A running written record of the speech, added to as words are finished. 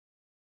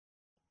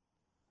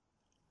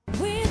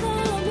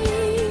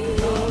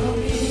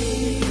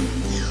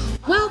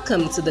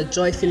Welcome to the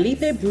Joy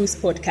Philippe-Bruce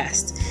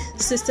podcast.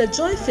 Sister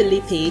Joy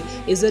Philippe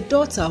is a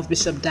daughter of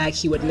Bishop Dag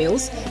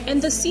Heward-Mills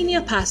and the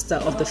senior pastor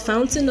of the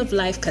Fountain of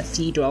Life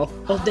Cathedral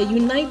of the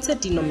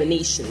United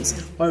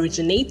Denominations,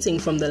 originating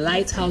from the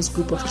Lighthouse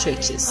Group of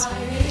Churches.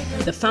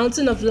 The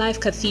Fountain of Life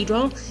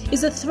Cathedral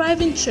is a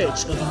thriving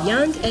church of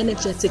young,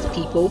 energetic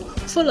people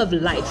full of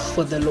life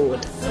for the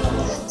Lord.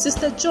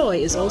 Sister Joy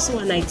is also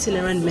an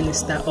itinerant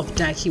minister of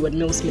Dag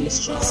Heward-Mills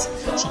Ministries.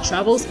 She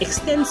travels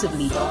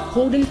extensively,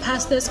 holding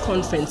pastors'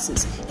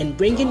 conferences and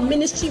bringing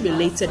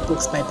ministry-related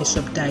books by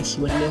Bishop Dag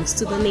Heward-Mills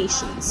to the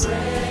nations.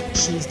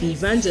 She is the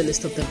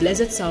evangelist of the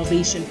Blessed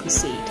Salvation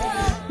Crusade.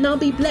 Now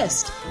be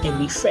blessed and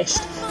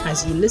refreshed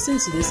as you listen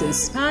to this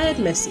inspired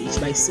message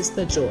by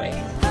Sister Joy.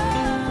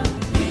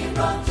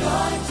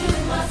 Joy to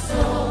my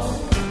soul,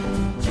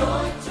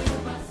 joy to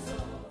my soul.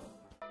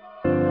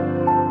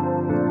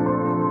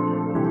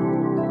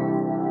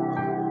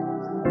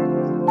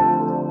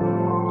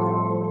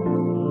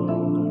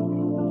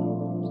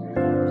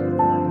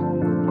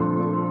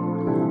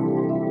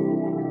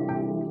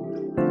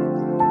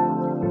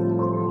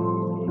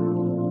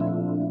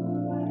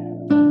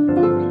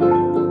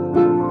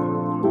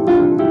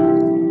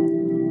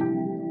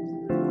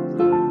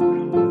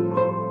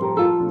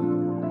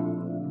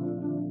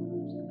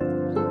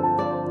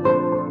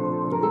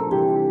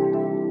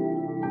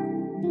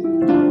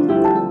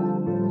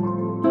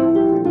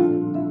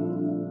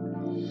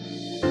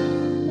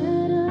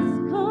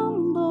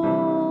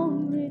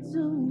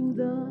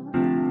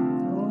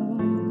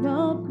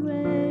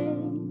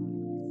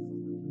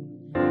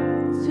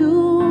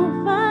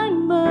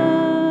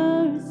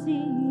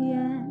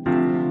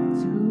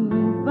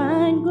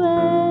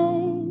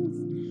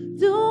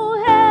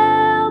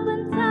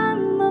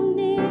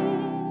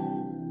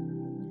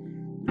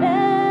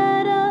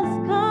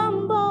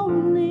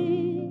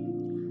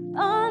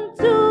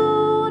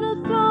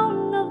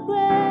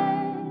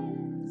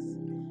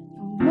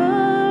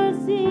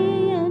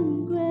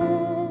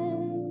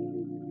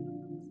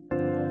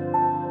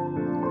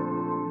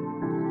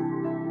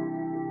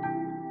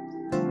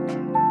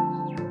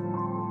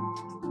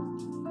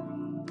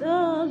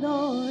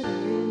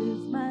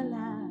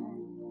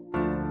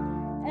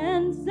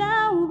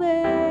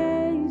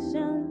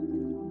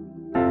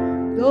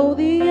 Though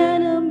the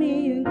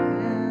enemy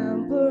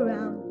encamp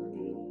around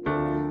me,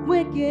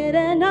 wicked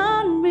and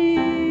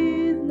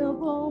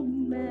unreasonable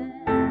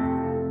men,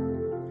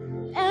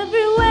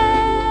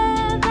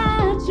 everywhere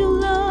that you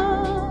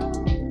look,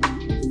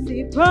 you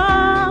see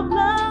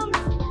problems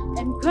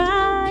and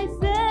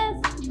crisis,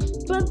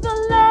 but the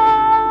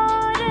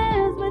Lord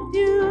is with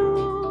you.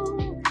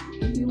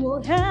 He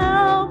will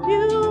help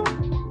you,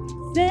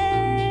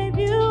 save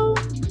you,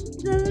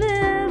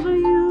 deliver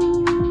you.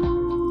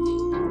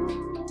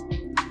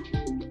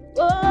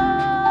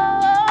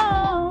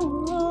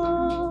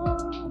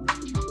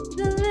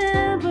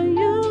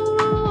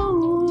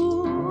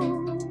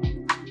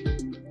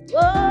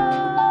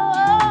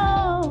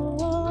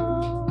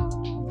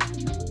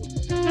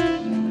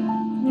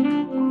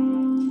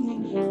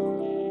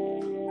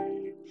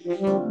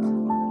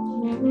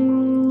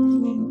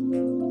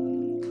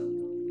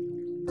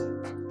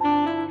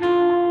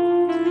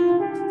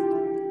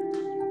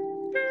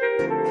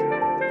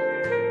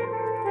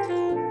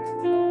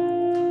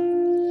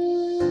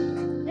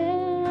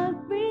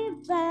 Every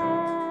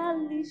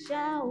valley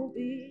shall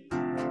be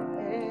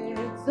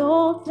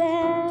exalted,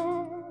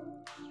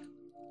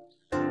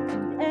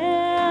 and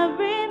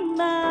every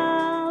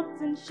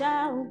mountain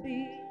shall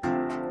be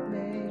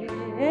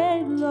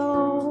made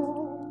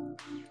low,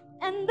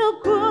 and the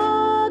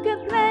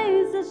crooked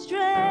places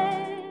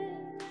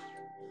straight,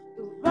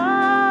 the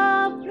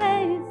rough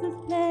places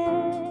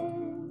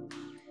plain,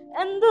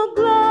 and the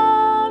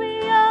glory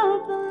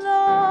of the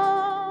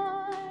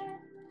Lord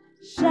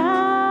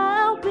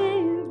shall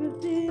be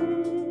revealed.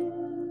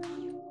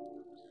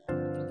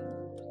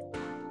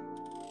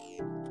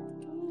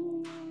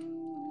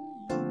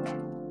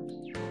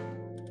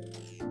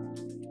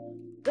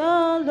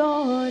 The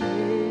Lord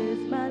is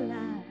my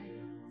light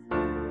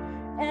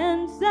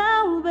and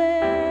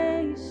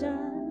salvation.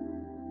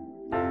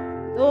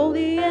 Though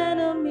the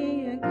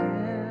enemy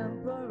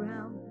encamp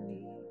around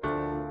me,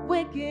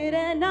 wicked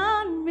and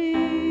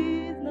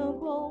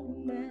unreasonable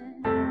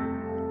men,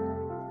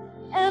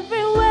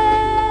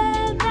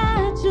 everywhere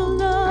that you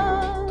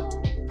look,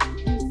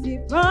 you see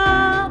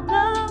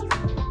problems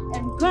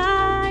and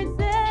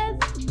crisis,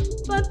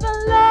 but the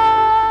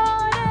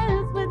Lord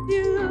is with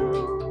you.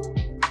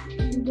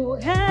 He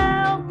will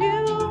help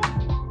you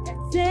and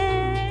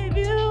save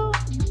you,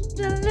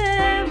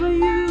 deliver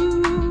you.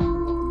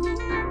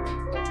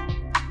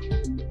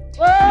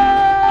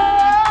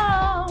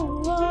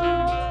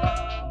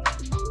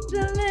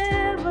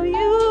 Deliver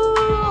you.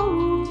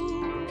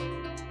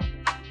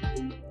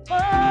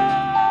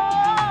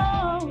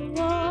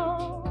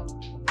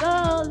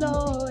 The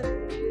Lord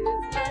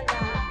is my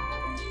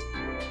light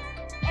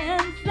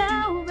and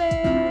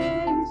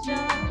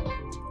salvation.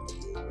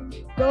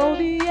 Though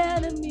the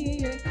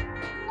enemy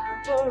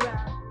encamp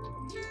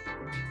around,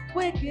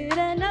 wicked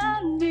and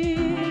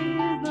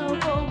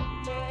unreasonable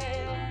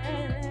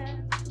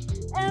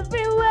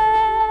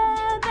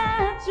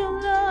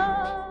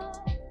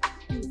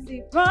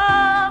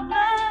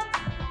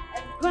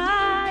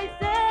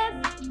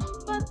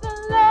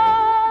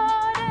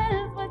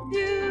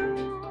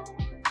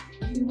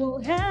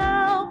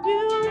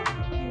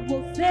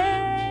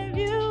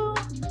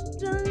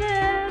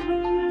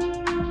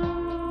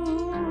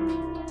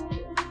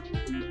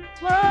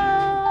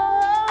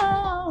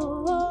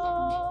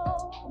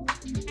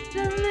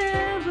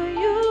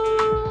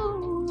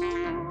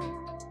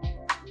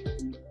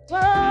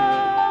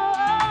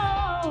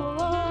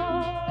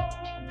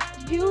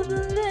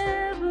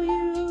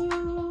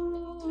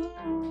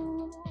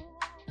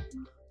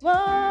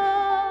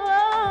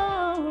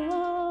Oh,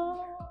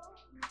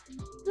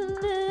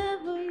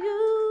 deliver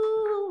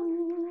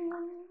you.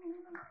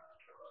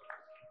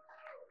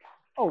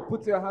 Oh,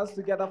 put your hands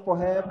together for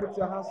her. Put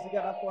your hands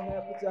together for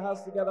her. Put your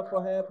hands together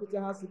for her. Put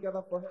your hands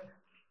together for her.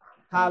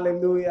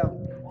 Hallelujah.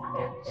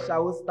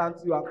 Shall we stand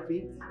to our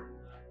feet?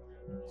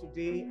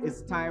 Today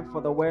is time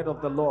for the word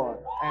of the Lord,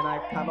 and I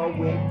cannot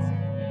wait.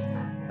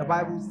 The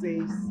Bible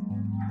says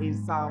in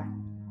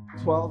Psalm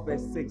 12,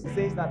 verse 6, it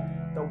says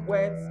that the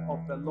words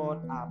of the Lord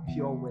are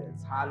pure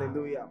words.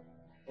 Hallelujah.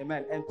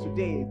 Amen. And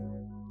today,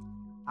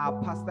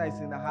 our pastor is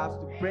in the house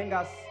to bring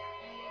us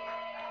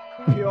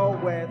pure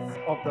words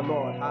of the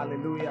Lord.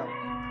 Hallelujah.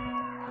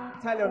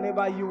 Tell your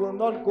neighbor, you will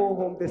not go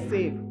home the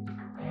same.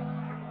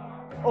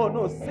 Oh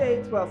no, say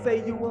it well.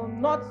 Say, you will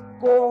not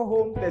go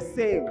home the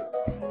same.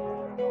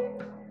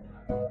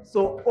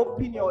 So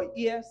open your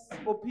ears,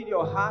 open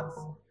your hearts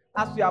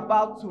as we are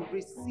about to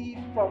receive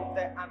from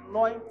the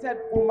anointed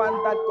woman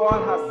that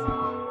God has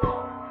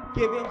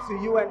given to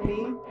you and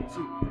me.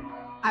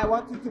 I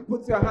want you to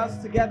put your hands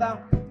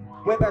together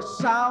with a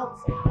shout.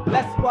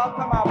 Let's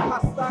welcome our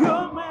pastor.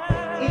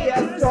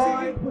 E.S.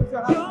 Joy, put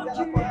your hands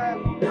together for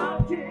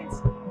him.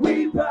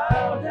 We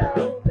bow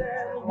down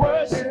and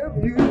worship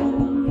you.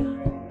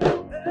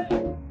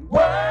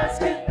 Words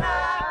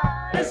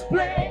cannot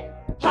explain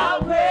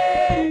how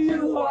great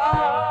you are.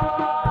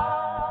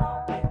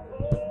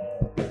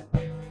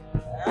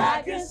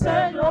 I can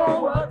search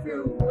all over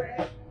through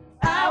it.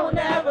 I will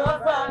never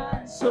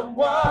find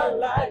someone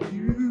like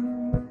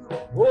you.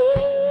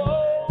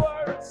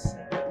 Oh,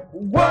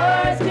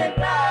 words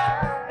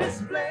cannot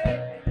explain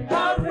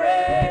how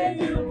great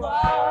you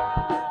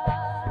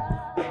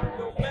are.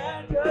 Your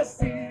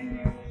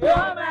majesty,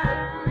 your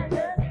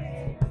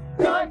majesty,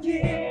 your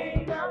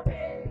kingdom.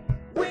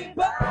 We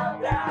bow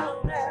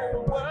down and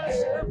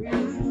worship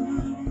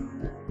you.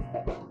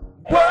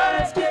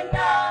 Words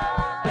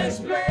cannot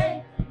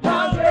explain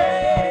how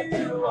great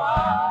you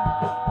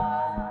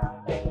are.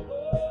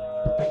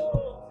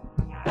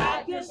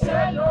 I can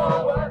search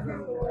over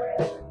through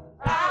it.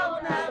 I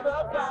will never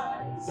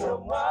find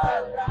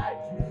someone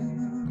like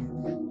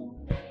you.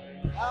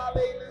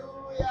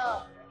 Hallelujah.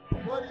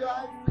 Put your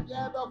hands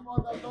together for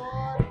the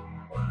Lord.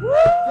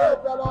 Give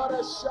the Lord a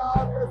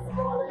shout this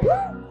morning.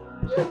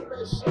 Give him a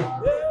shout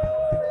this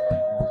morning.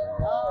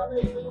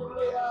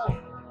 Hallelujah.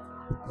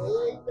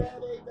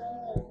 Amen,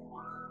 amen.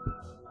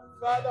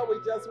 Father, we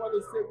just want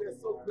to say we're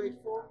so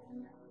grateful.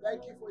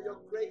 Thank you for your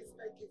grace.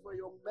 Thank you for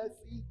your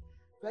mercy.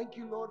 Thank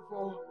you, Lord,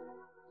 for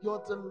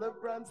your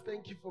deliverance.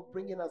 Thank you for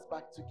bringing us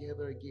back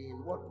together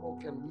again. What more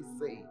can we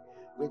say?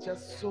 We're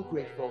just so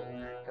grateful,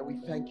 and we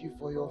thank you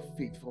for your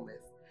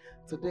faithfulness.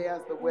 Today,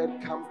 as the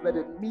word comes, let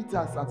it meet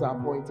us at our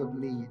point of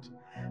need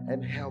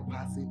and help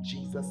us in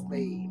Jesus'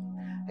 name.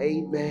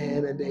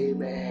 Amen and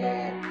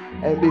amen.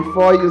 And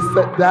before you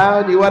sit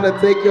down, you want to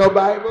take your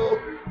Bible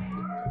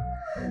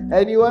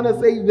and you want to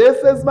say,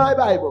 this is my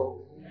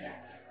Bible.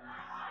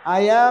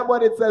 I am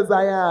what it says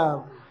I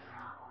am.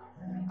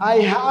 I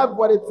have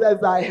what it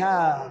says I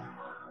have.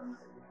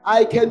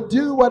 I can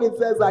do what it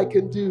says I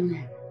can do.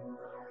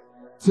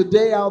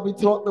 Today I'll be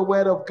taught the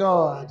word of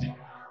God.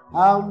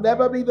 I'll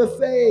never be the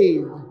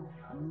same.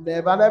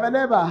 Never, never,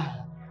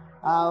 never.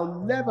 I'll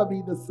never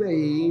be the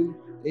same.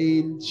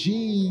 In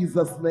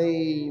Jesus'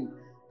 name.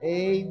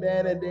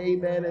 Amen and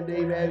amen and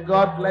amen.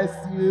 God bless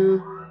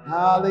you.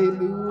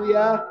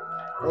 Hallelujah.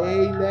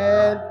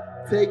 Amen.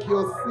 Take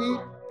your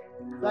seat.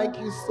 Thank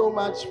you so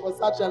much for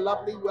such a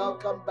lovely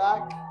welcome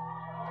back.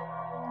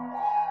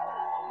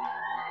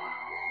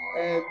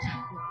 And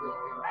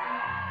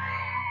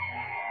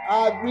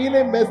I've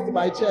really missed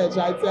my church,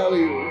 I tell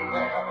you.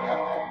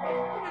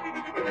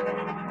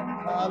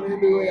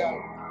 Hallelujah.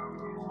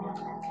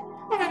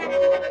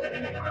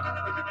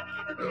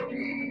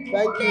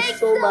 Thank you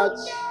so much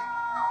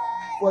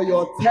for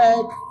your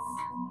text.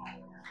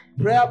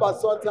 Prayer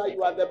Basanta,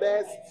 you are the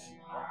best.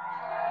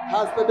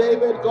 Pastor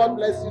David, God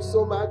bless you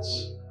so much.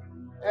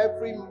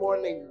 Every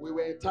morning we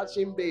were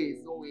touching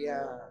base. Oh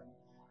yeah.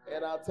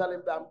 And I'll tell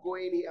him that I'm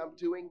going here, I'm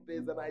doing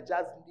this, and I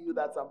just knew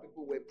that some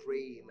people were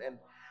praying. And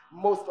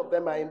most of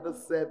them are in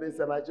this service,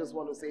 and I just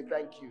want to say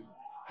thank you.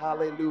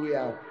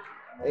 Hallelujah.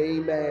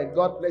 Amen.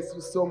 God bless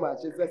you so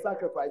much. It's a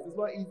sacrifice. It's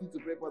not easy to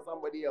pray for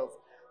somebody else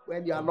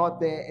when you are not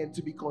there and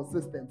to be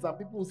consistent. Some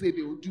people say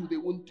they will do, they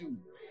won't do.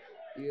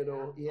 You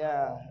know,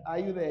 yeah. Are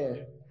you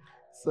there?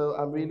 So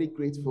I'm really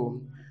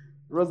grateful.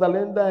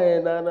 Rosalinda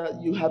and Anna,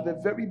 you have a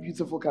very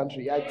beautiful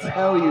country, I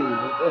tell you.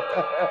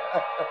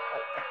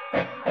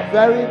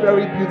 Very,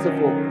 very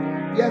beautiful.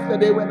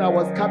 Yesterday when I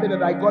was coming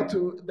and I got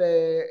to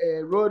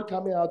the road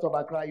coming out of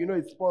Accra, you know,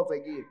 it's sports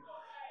again.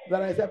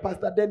 Then I said,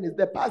 Pastor Dennis,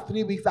 the past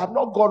 3 weeks I've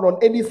not gone on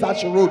any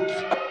such road.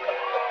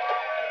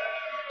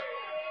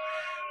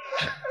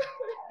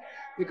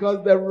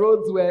 Because the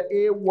roads were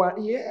A1.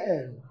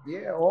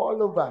 Yeah,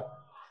 all over.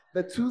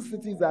 The 2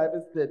 cities I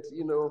visited,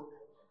 you know,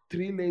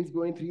 3 lanes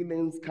going, 3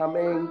 lanes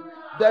coming.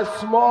 The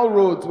small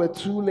roads were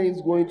 2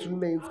 lanes going, 2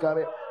 lanes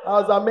coming.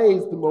 I was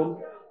amazed,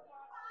 Mom.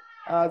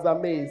 I was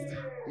amazed.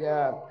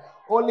 Yeah.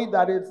 Only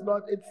that it's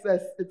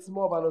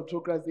more of an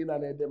autocracy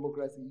than a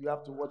democracy. You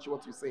have to watch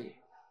what you say.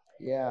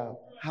 Yeah.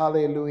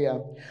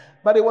 Hallelujah.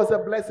 But it was a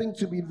blessing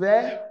to be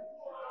there.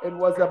 It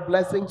was a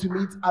blessing to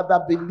meet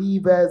other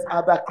believers,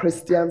 other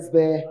Christians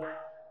there.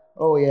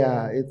 Oh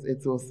yeah,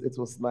 it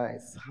was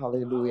nice.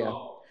 Hallelujah.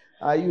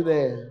 Are you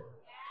there?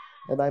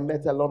 And I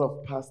met a lot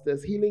of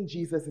pastors. Healing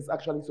Jesus is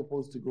actually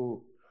supposed to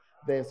go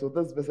there. So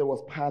this visit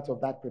was part of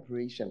that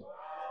preparation.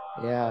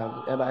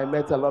 Yeah. And I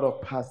met a lot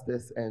of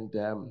pastors and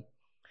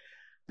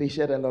they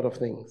shared a lot of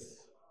things.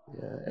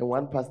 Yeah. And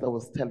one pastor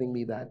was telling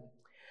me that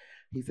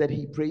he said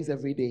he prays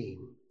every day.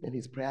 And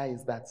his prayer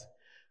is that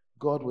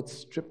God would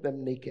strip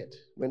them naked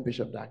when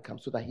Bishop Dag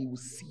comes so that he will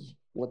see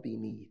what they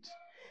need.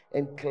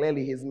 And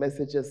clearly his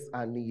messages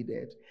are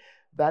needed.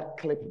 That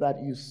clip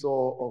that you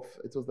saw of,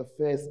 it was the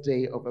first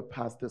day of a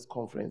pastor's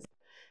conference.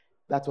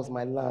 That was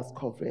my last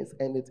conference,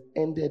 and it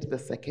ended the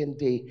second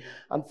day.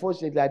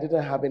 Unfortunately, I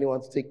didn't have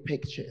anyone to take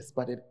pictures,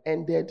 but it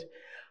ended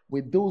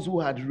with those who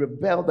had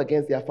rebelled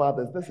against their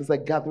fathers. This is a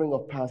gathering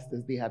of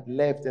pastors. They had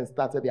left and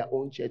started their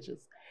own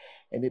churches.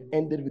 And it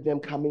ended with them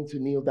coming to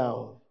kneel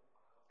down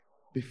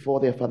before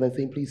their father and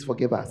saying, please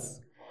forgive us.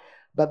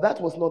 But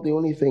that was not the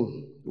only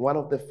thing. One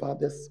of the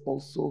fathers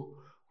also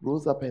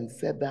rose up and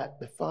said that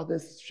the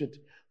fathers should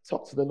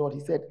talk to the Lord. He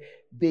said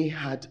they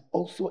had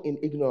also in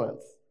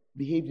ignorance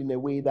behaved in a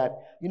way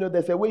that,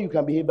 there's a way you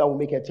can behave that will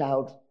make a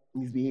child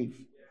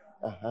misbehave.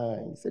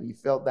 He said he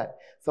felt that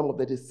some of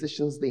the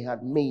decisions they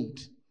had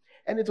made,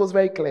 and it was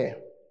very clear.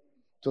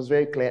 It was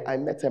very clear. I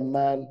met a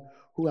man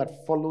who had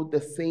followed the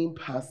same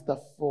pastor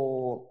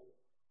for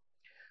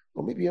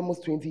maybe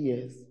almost 20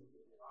 years.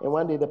 And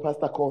one day the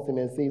pastor calls him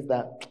and says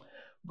that,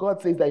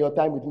 God says that your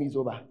time with me is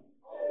over.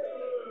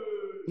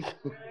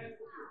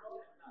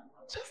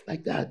 Just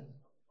like that.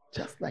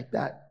 Just like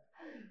that.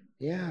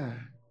 Yeah.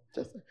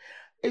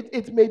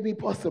 It may be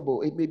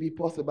possible. It may be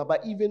possible.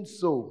 But even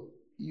so,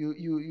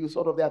 you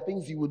sort of, there are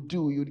things you would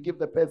do. You'd give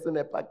the person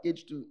a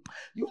package to,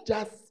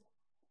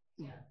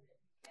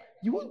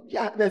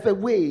 there's a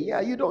way.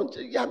 Yeah, you don't,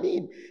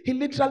 he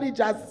literally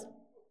just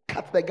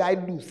cut the guy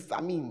loose.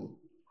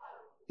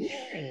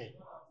 Yeah.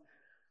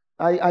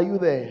 Are you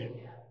there?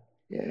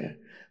 Yeah.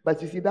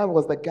 But you see, that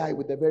was the guy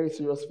with the very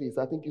serious face.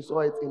 I think you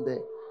saw it in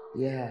the,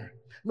 yeah.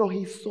 No,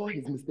 he saw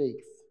his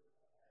mistakes.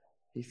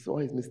 He saw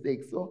his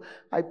mistakes. So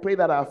I pray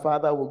that our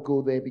Father will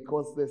go there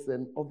because there's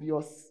an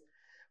obvious,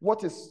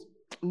 what is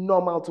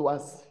normal to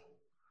us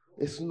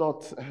is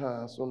not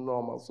so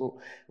normal.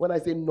 So when I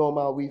say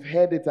normal, we've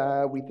heard it,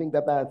 we think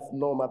that that's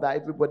normal, that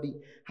everybody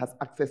has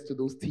access to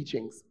those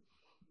teachings.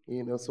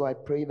 So I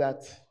pray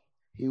that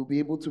he will be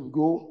able to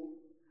go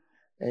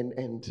and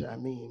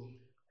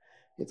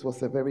it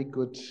was a very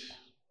good,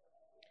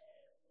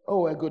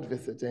 a good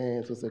visit.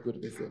 It was a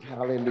good visit.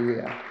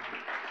 Hallelujah.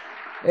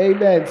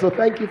 Amen. So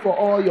thank you for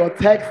all your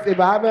texts. If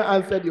I haven't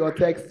answered your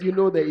text, you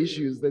know the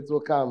issues that will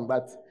come.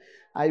 But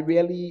I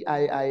really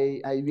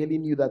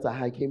knew that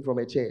I came from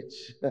a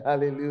church.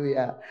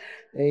 Hallelujah.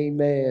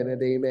 Amen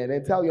and amen.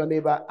 And tell your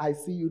neighbor, I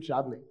see you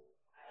traveling.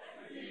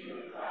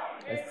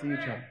 I see you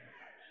traveling.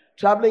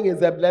 Traveling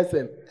is a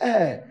blessing.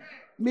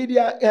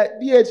 Media,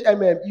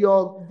 DHMM,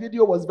 your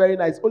video was very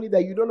nice. Only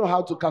that you don't know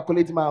how to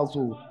calculate miles.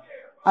 So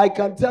I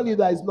can tell you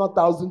that it's not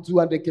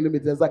 1,200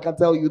 kilometers. I can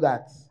tell you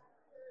that.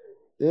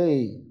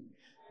 Hey,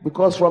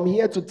 because from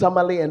here to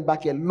Tamale and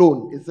back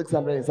alone is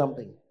 600 and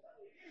something.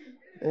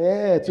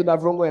 Yeah, to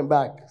Navrongo and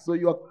back. So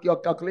your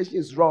calculation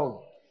is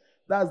wrong.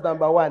 That's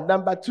number one.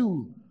 Number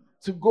two,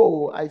 to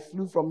go, I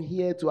flew from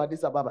here to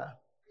Addis Ababa.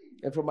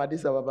 And from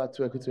Addis Ababa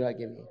to Equatorial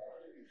Guinea.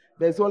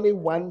 There's only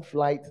one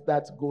flight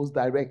that goes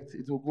direct.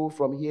 It will go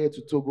from here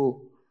to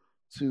Togo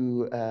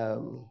to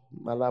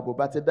Malabo,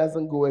 but it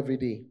doesn't go every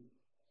day.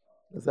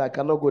 So I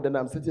cannot go, then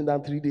I'm sitting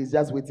down 3 days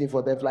just waiting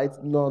for the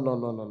flight.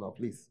 No,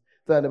 please.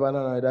 Tell them,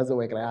 no, it doesn't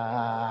work.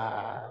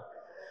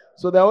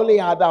 So the only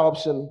other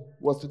option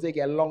was to take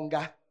a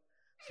longer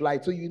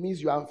flight. So it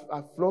means you have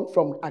flown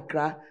from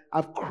Accra,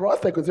 I've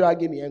crossed Equatorial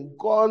Guinea and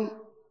gone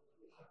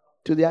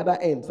to the other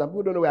end. Some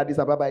people don't know where Addis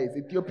Ababa is.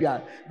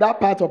 Ethiopia. That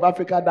part of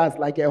Africa does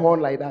like a horn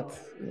like that.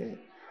 Yeah.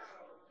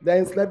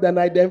 Then slept the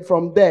night. Then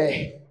from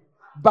there,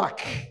 back.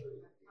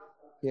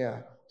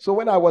 Yeah. So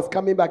when I was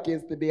coming back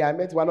yesterday, I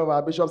met one of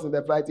our bishops in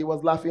the flight. He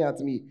was laughing at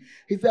me.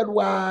 He said,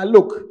 wow,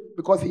 look.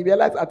 Because he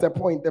realized at a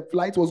point the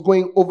flight was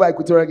going over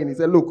Equatorial Guinea. He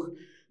said, look,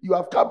 you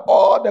have come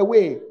all the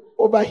way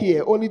over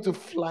here only to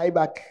fly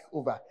back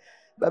over.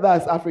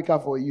 That's Africa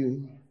for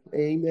you.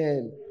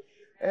 Amen.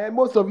 And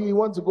most of you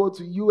want to go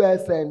to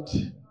US and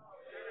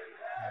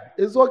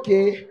it's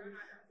okay,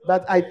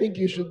 but I think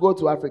you should go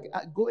to Africa.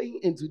 Going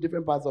into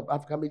different parts of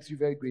Africa makes you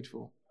very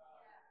grateful.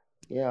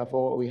 Yeah,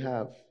 for what we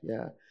have.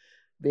 Yeah.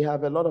 They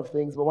have a lot of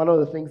things, but one of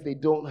the things they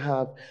don't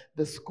have,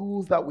 the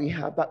schools that we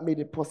have that made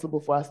it possible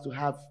for us to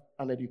have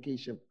an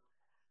education.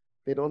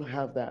 They don't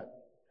have that.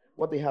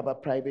 What they have are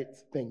private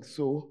things.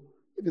 So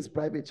if it's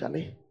private,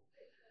 Charlie,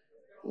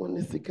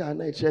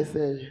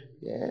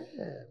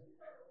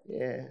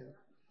 yeah.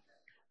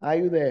 Are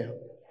you there?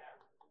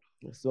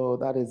 So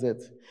that is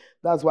it.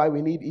 That's why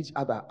we need each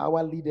other.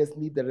 Our leaders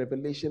need the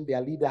revelation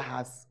their leader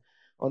has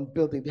on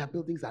building. Their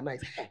buildings are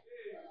nice. Hey,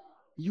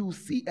 you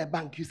see a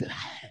bank, you say,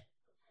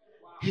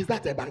 hey, is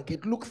that a bank?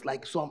 It looks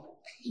like some.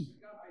 Hey,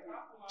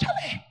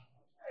 Charlie.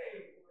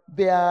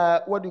 They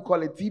are, what do you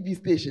call it, TV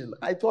station.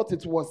 I thought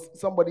it was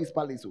somebody's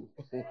palace.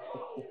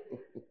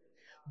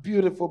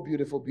 Beautiful,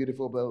 beautiful,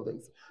 beautiful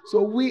buildings.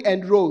 So we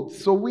and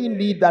roads. So we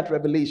need that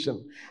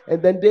revelation.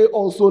 And then they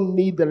also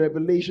need the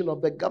revelation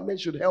of the government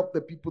should help the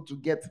people to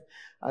get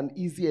an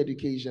easy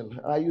education.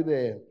 Are you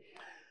there?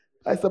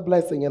 That's a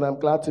blessing, and I'm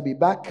glad to be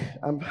back.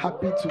 I'm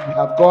happy to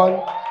have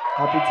gone.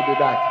 Happy to be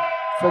back.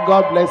 So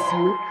God bless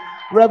you.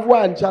 Rev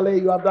 1, Charlie,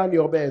 you have done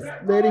your best.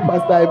 Lady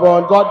Pastor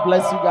Yvonne, God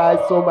bless you guys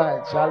so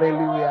much.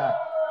 Hallelujah.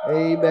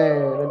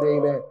 Amen and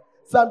amen.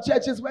 Some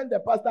churches, when the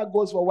pastor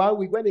goes for 1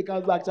 week, when he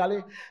comes back,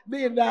 Charlie,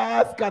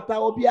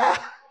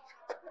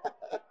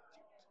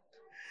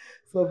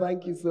 so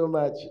thank you so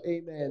much.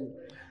 Amen.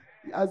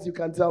 As you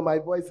can tell, my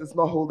voice is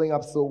not holding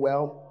up so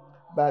well,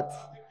 but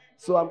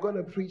so I'm going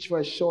to preach for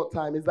a short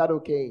time. Is that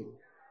okay?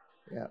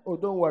 Yeah. Oh,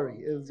 don't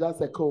worry. It's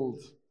just a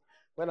cold.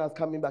 When I was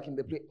coming back in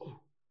the place,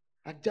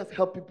 I just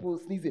help people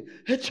sneezing.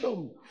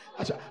 Achoo.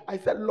 I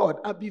said, Lord,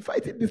 I've been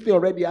fighting this thing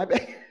already.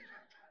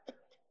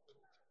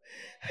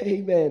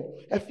 Amen.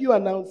 A few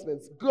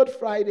announcements. Good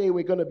Friday,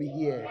 we're going to be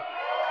here.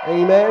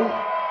 Amen.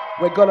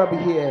 We're going to be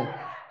here.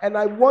 And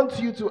I want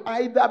you to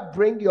either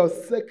bring your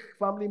sick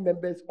family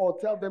members or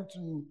tell them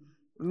to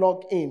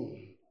log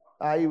in.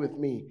 Are you with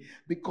me?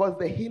 Because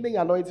the healing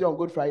anointing on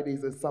Good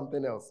Fridays is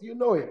something else. You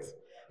know it.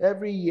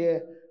 Every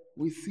year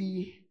we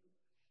see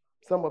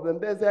some of them.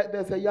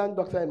 There's a young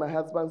doctor in my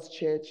husband's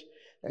church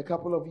a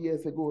couple of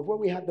years ago. When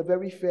we had the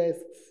very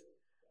first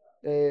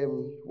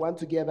one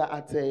together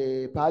at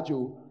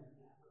Pajo,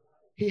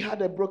 he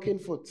had a broken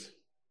foot.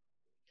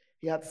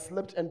 He had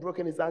slipped and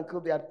broken his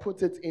ankle. They had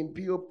put it in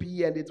POP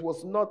and it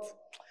was not,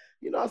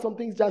 some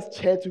things just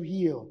chair to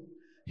heal.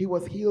 He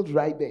was healed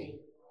right there.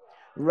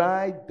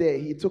 Right there.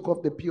 He took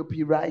off the POP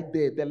right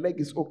there. The leg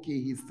is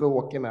okay. He's still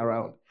walking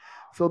around.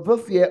 So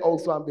this year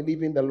also I'm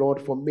believing the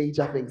Lord for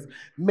major things.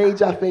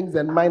 Major things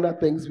and minor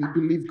things. We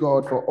believe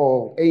God for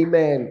all.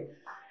 Amen.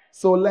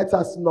 So let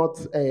us not,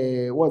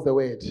 what's the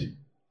word?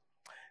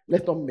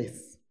 Let's not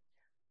miss.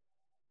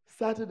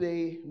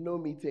 Saturday, no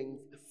meetings.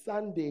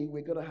 Sunday,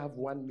 we're going to have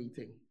one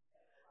meeting.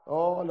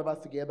 All of us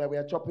together. We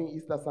are chopping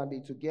Easter Sunday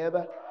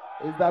together.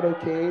 Is that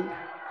okay?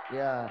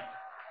 Yeah.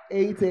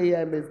 8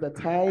 a.m. is the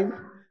time.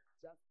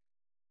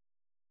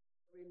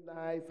 Very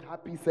nice,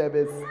 happy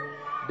service.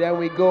 Then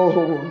we go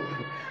home.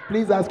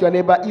 Please ask your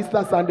neighbor,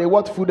 Easter Sunday,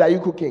 what food are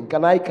you cooking?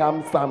 Can I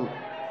come some?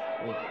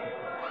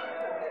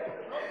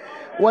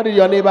 What did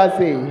your neighbor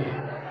say?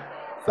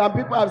 Some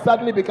people have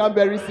suddenly become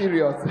very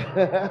serious.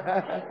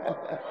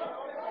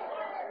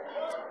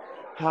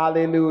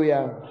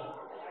 Hallelujah.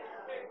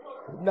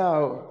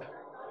 Now,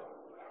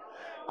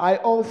 I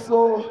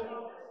also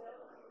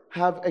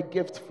have a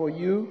gift for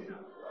you,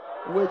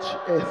 which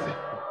is,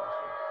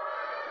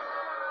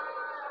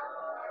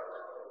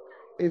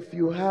 if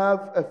you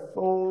have a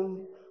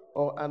phone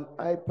or an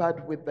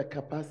iPad with the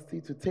capacity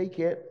to take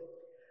it,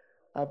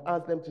 I've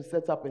asked them to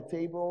set up a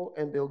table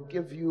and they'll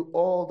give you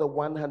all the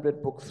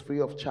 100 books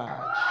free of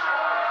charge.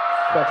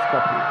 First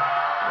copy.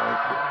 Thank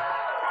you.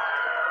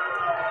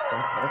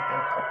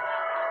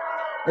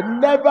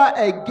 And never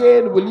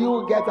again will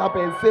you get up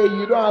and say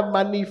you don't have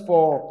money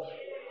for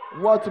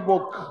what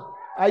book.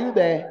 Are you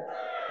there?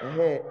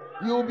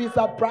 You'll be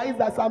surprised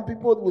that some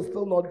people will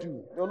still not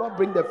do. They'll not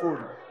bring the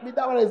phone. Me,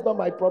 that one is not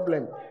my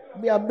problem.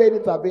 Me, I made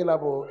it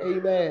available.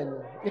 Amen.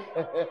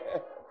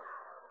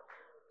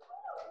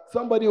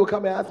 Somebody will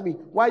come and ask me,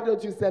 why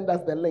don't you send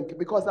us the link?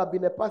 Because I've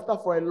been a pastor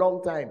for a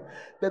long time.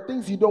 The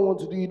things you don't want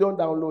to do, you don't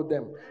download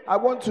them. I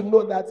want to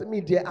know that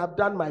me, dear, I've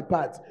done my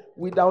part.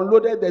 We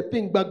downloaded the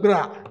thing,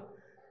 bagra.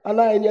 And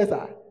I, yes,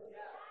 sir,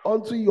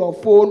 onto your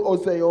phone or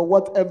say or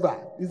whatever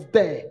is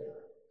there.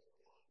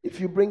 If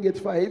you bring it,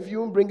 fine. If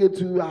you bring it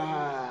to,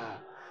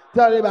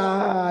 tell him,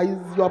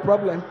 it's your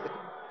problem.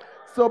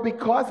 So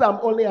because I'm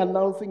only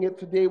announcing it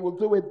today, we'll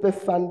do it this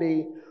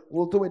Sunday.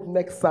 We'll do it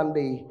next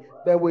Sunday.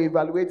 Then we'll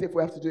evaluate if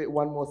we have to do it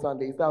one more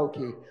Sunday. Is that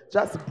okay?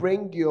 Just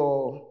bring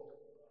your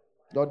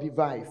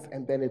device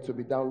and then it will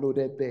be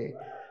downloaded there.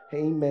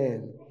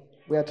 Amen.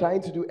 We are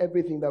trying to do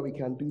everything that we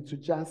can do to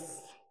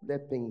just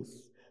let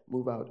things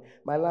move out.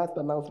 My last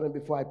announcement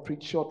before I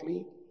preach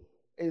shortly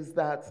is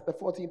that the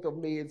 14th of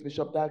May is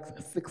Bishop Doug's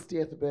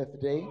 60th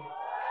birthday.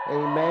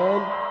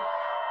 Amen.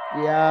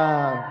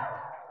 Yeah.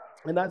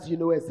 And as you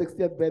know, a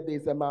 60th birthday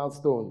is a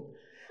milestone.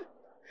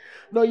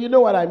 No, you know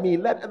what I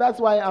mean. That's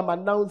why I'm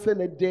announcing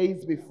it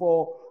days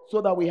before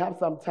so that we have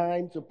some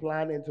time to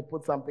plan and to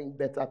put something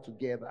better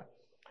together.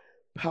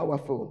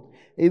 Powerful.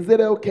 Is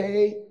it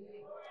okay?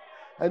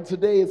 And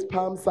today is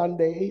Palm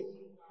Sunday.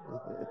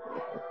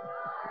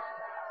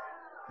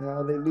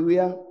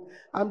 Hallelujah.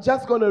 I'm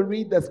just going to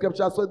read the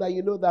scripture so that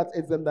you know that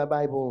it's in the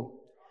Bible.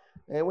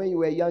 And when you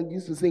were young, you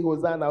used to sing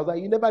Hosanna. I was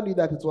like, you never knew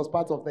that it was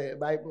part of the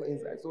Bible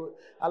inside. So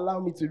allow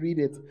me to read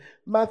it.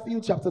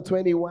 Matthew chapter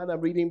 21, I'm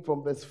reading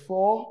from verse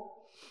 4.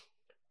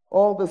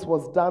 All this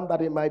was done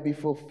that it might be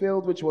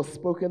fulfilled, which was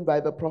spoken by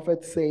the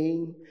prophet,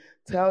 saying,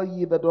 Tell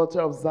ye the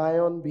daughter of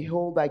Zion,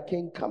 Behold, thy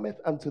king cometh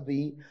unto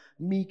thee,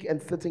 meek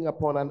and sitting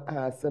upon an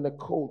ass, and a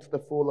colt, the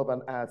foal of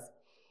an ass.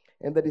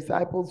 And the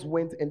disciples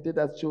went and did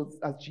as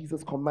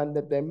Jesus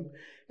commanded them,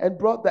 and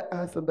brought the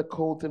ass and the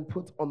colt, and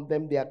put on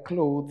them their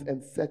clothes,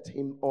 and set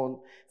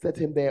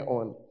him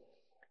thereon.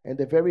 And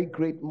a very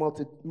great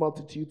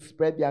multitude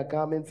spread their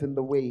garments in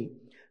the way.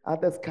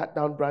 Others cut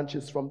down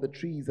branches from the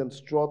trees and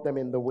strawed them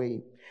in the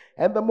way.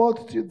 And the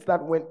multitudes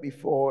that went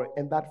before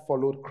and that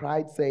followed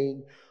cried,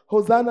 saying,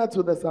 Hosanna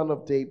to the Son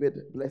of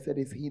David. Blessed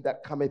is he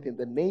that cometh in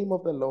the name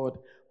of the Lord.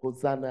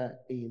 Hosanna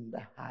in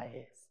the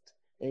highest.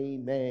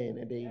 Amen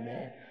and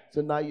amen.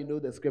 So now you know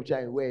the scripture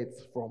and where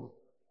it's from.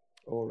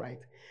 All right.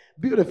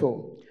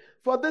 Beautiful.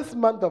 For this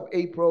month of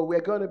April,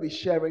 we're going to be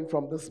sharing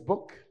from this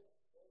book,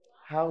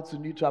 How to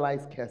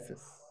Neutralize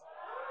Curses.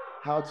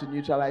 How to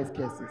Neutralize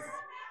Curses.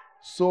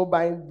 So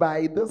by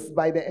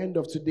the end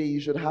of today, you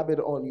should have it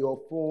on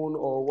your phone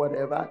or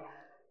whatever,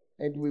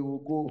 and we will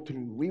go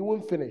through. We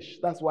won't finish.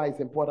 That's why it's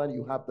important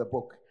you have the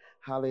book.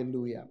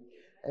 Hallelujah.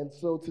 And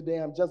so today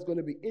I'm just going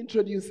to be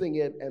introducing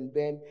it, and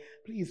then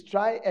please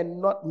try and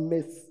not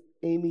miss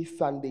any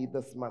Sunday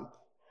this month.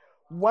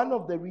 One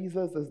of the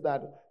reasons is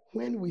that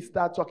when we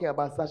start talking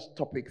about such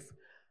topics,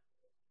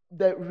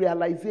 the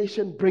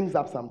realization brings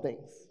up some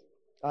things.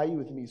 Are you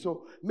with me?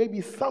 So maybe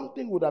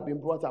something would have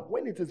been brought up.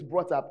 When it is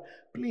brought up,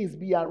 please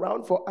be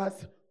around for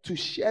us to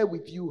share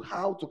with you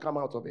how to come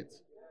out of it.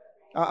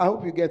 I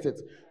hope you get it.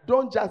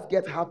 Don't just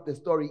get half the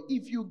story.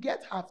 If you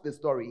get half the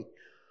story,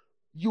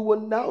 you will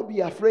now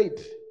be afraid.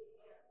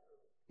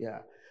 Yeah.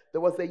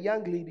 There was a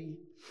young lady.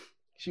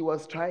 She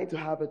was trying to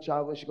have a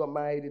child when she got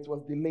married. It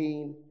was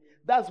delaying.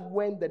 That's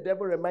when the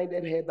devil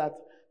reminded her that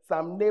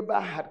some neighbor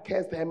had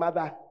cursed her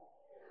mother,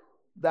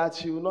 that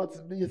she will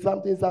not be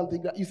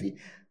something. You see,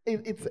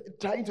 it's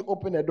trying to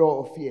open a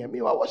door of fear.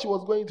 Meanwhile, what she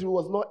was going through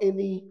was not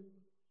any.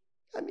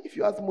 I mean, if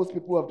you ask most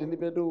people who have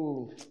delivered,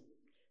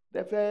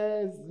 the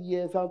first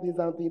year, something.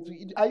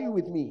 Are you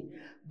with me?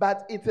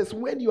 But it is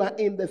when you are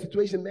in the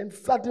situation, then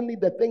suddenly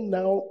the thing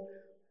now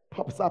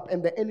pops up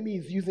and the enemy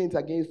is using it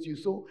against you.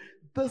 So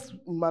this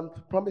month,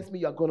 promise me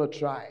you're going to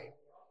try.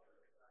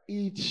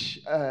 Each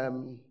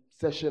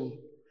session,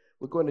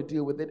 we're going to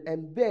deal with it.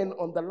 And then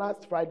on the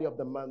last Friday of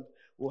the month,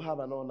 we'll have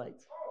an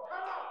all-night.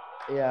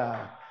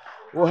 Yeah.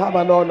 We'll have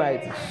an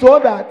all-night. So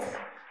that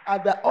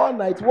at the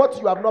all-night, what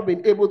you have not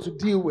been able to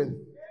deal with,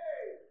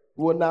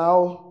 we'll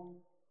now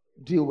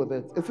deal with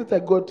it. Is it a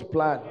good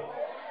plan?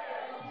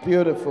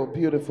 Beautiful,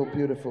 beautiful,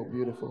 beautiful,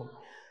 beautiful.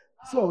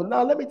 So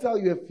now let me tell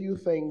you a few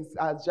things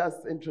as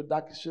just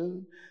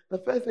introduction. The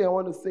first thing I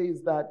want to say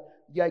is that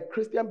you're a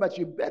Christian, but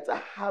you better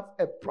have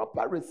a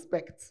proper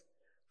respect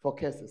for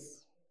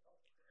curses.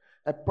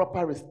 A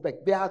proper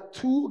respect. There are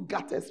two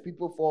gutters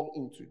people fall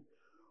into.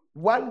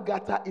 One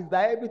gutter is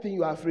that everything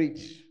you are afraid.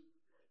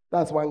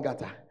 That's one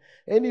gutter.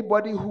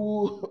 Anybody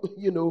who,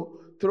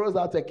 throws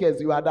out a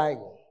curse, you are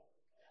dying.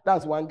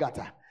 That's one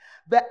gutter.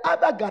 The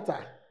other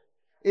gutter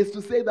is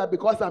to say that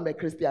because I'm a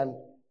Christian,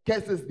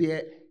 curse is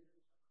there.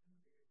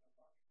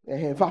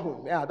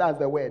 Yeah, that's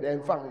the word.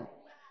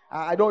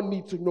 I don't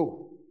need to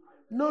know.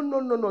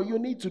 No. You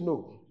need to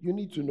know. You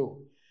need to know.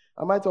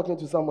 Am I talking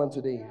to someone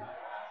today?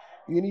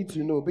 You need to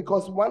know.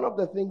 Because one of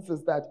the things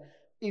is that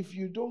if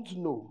you don't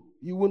know,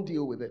 you won't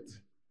deal with it.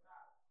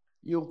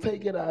 You'll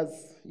take it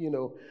as,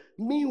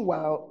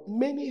 Meanwhile,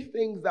 many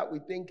things that we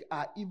think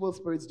are evil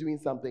spirits doing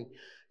something,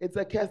 it's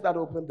a curse that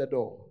opened the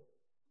door.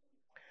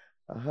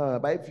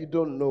 But if you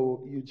don't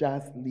know, you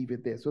just leave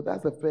it there. So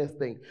that's the first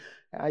thing.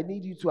 I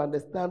need you to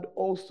understand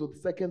also the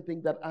second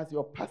thing, that as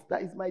your pastor,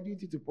 it's my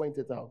duty to point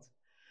it out.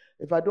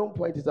 If I don't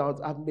point it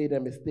out, I've made a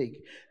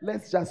mistake.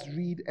 Let's just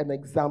read an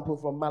example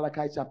from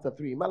Malachi chapter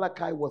 3.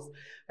 Malachi was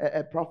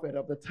a prophet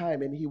of the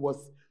time, and he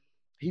was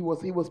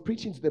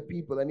preaching to the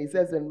people, and he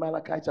says in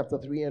Malachi chapter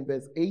 3 and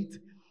verse 8,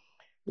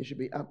 it should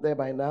be up there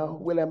by now.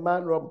 Will a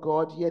man rob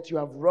God? Yet you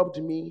have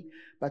robbed me.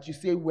 But you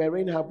say,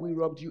 wherein have we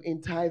robbed you? In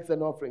tithes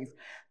and offerings.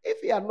 If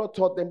he had not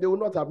taught them, they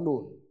would not have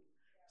known.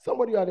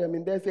 Somebody had them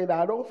in there saying that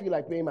I don't feel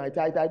like paying my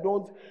tithe. I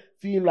don't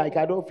feel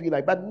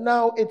like. But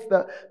now it's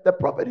the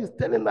prophet is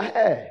telling the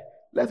hair.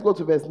 Let's go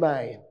to verse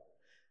 9.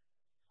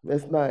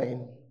 Verse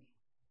 9.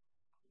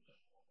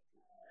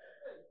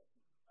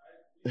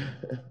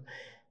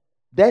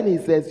 Then he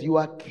says, you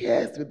are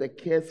cursed with a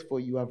curse, for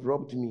you have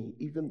robbed me.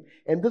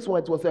 And this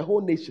one, it was a whole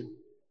nation.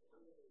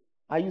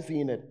 Are you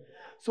seeing it?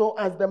 So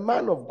as the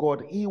man of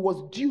God, he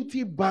was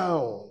duty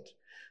bound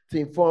to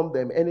inform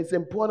them. And it's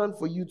important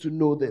for you to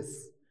know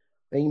this.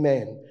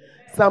 Amen.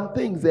 Some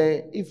things,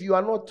 if you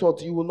are not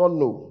taught, you will not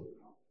know.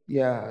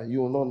 Yeah,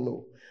 you will not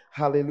know.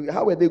 Hallelujah.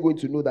 How were they going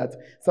to know that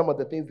some of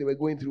the things they were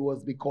going through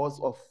was because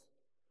of?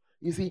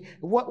 You see,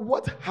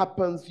 what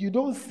happens, you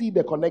don't see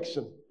the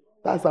connection.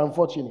 That's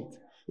unfortunate.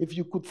 If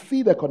you could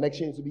see the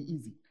connection, it would be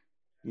easy.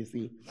 You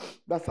see?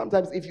 But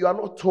sometimes if you are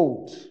not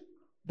told,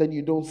 then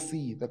you don't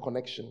see the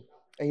connection.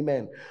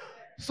 Amen.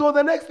 So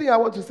the next thing I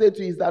want to say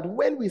to you is that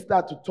when we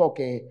start to talk,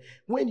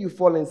 when you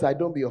fall inside,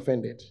 don't be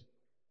offended.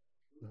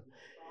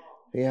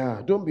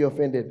 Yeah, don't be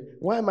offended.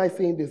 Why am I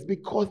saying this?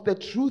 Because the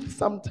truth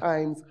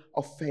sometimes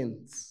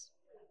offends.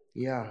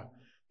 Yeah.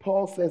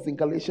 Paul says in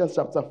Galatians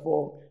chapter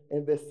 4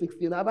 and verse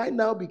 16, have I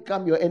now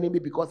become your enemy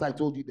because I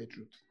told you the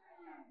truth?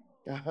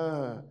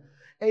 Uh-huh.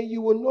 And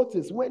you will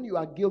notice when you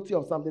are guilty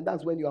of something,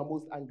 that's when you are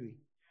most angry.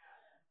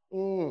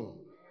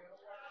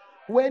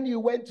 When you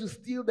went to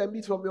steal the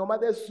meat from your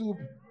mother's soup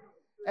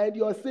and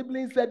your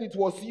sibling said it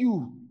was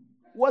you,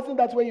 wasn't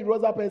that when you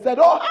rose up and said,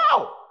 oh,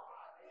 how?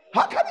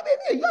 How can it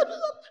be me?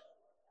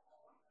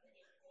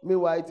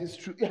 Meanwhile, it is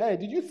true. Hey,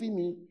 did you see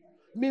me?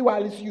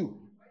 Meanwhile, it's you.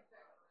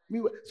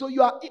 So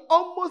you are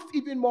almost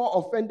even more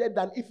offended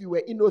than if you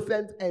were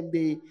innocent and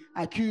they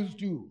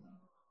accused you.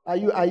 Are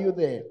you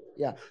there?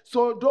 Yeah.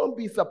 So don't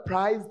be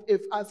surprised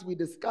if, as we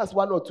discuss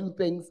one or two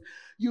things,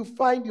 you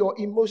find your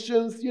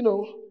emotions,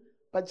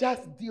 but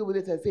just deal with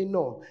it and say,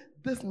 no,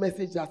 this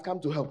message has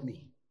come to help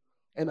me,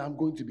 and I'm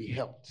going to be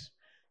helped.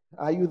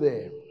 Are you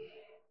there?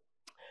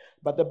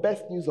 But the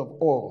best news of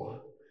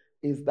all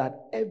is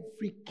that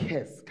every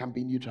curse can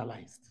be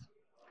neutralized.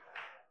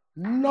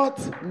 Not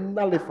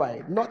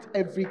nullified. Not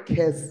every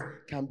curse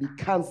can be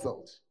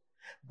cancelled.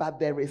 But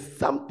there is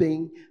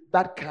something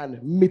that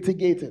can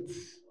mitigate it.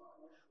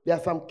 There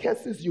are some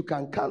curses you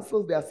can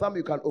cancel. There are some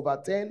you can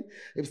overturn.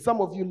 If some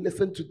of you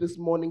listen to this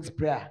morning's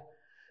prayer,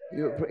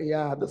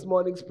 this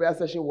morning's prayer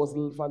session was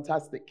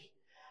fantastic.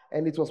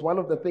 And it was one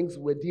of the things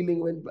we're dealing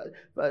with.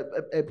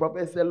 A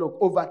prophet said, look,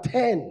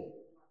 overturn.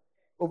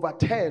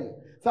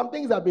 Some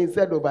things have been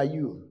said over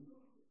you.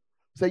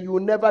 So you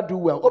will never do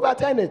well.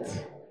 Overturn it.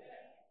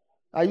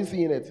 Are you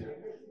seeing it?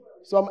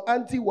 Some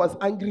auntie was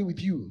angry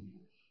with you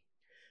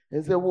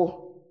and said,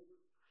 whoa,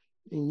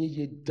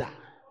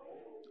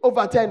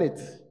 overturn it.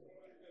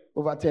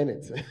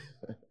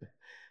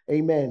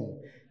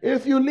 Amen.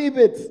 If you leave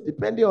it,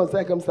 depending on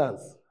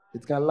circumstance,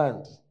 it can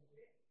land.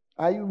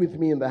 Are you with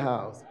me in the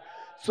house?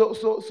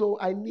 So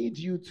I need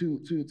you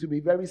to be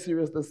very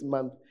serious this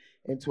month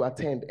and to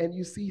attend. And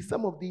you see,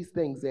 some of these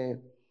things are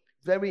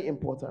very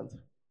important.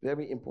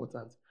 Very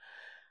important.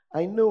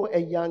 I know a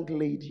young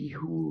lady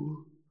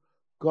who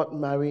got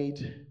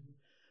married.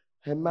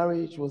 Her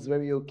marriage was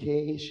very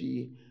okay.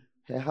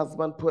 Her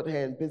husband put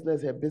her in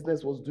business. Her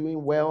business was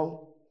doing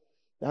well.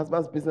 The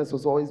husband's business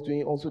was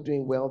also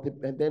doing well.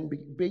 And then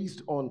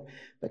based on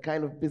the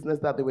kind of business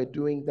that they were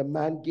doing, the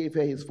man gave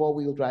her his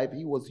 4-wheel drive.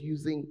 He was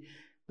using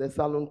the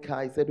salon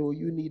car. He said, oh,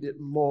 you need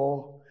it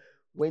more.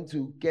 Went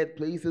to get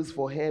places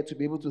for her to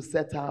be able to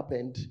set up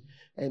and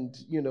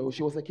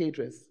she was a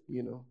cateress,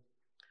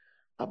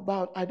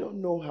 About, I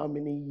don't know how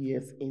many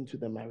years into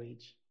the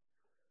marriage,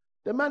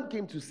 the man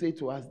came to say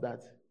to us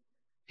that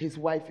his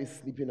wife is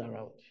sleeping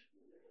around.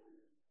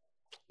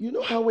 You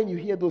know how when you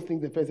hear those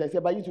things the first, I say,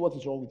 but you two, what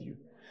is wrong with you?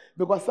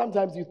 Because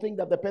sometimes you think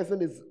that the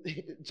person is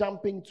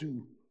jumping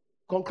to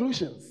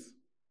conclusions.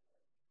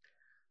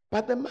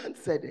 But the man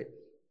said it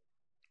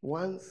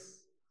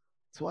once,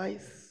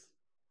 twice,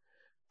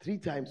 3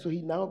 times. So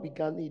he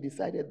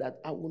decided that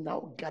I will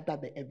now gather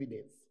the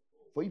evidence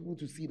for people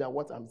to see that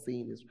what I'm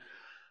saying is.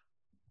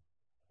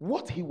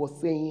 What he was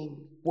saying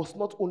was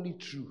not only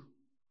true,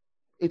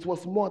 it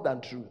was more than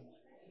true.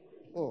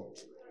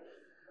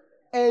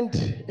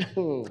 And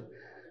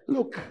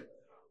look,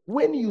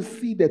 when you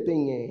see the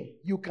thing,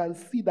 you can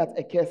see that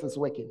a curse is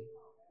working.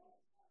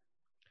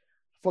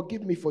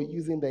 Forgive me for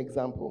using the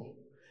example,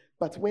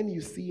 but when you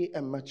see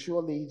a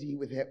mature lady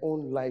with her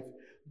own life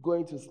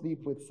going to sleep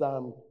with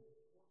some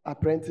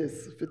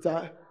apprentice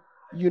fitter,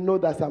 you know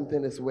that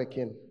something is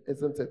working,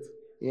 isn't it?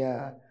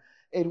 Yeah.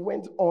 It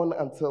went on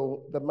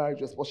until the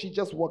marriage was, she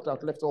just walked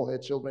out, left all her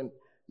children.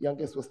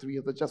 Youngest was 3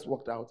 years old, just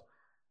walked out.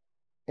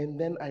 And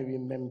then I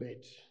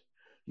remembered.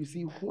 You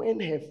see, when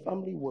her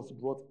family was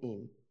brought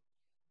in,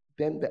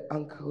 then the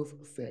uncles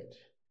said,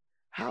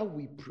 how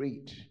we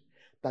prayed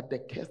that the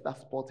curse that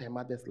spoiled her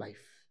mother's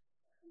life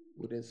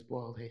wouldn't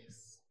spoil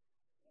hers.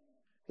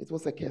 It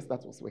was a curse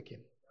that was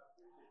working.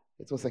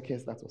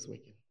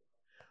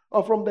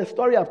 Or from the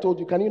story I've told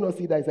you, can you not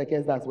see that it's a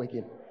curse that's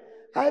working?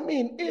 I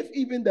mean, if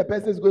even the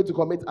person is going to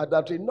commit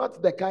adultery,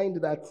 not the kind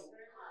that,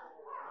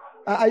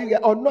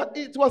 or not,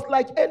 it was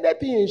like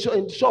anything in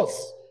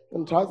shorts,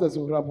 in trousers,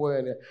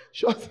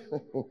 shorts.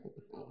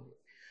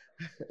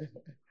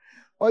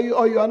 Or you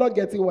are not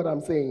getting what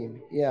I'm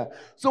saying. Yeah.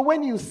 So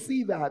when you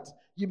see that,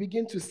 you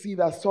begin to see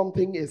that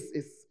something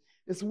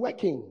is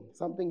working.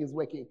 Something is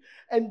working.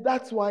 And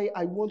that's why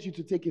I want you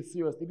to take it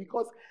seriously,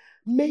 because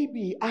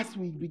maybe as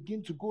we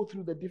begin to go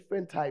through the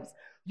different types,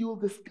 you will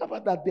discover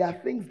that there are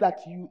things that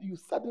you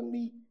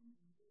suddenly,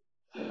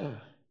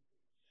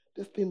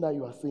 this thing that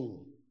you are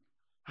saying,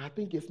 I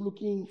think it's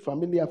looking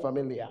familiar.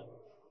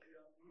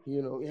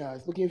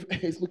 It's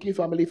looking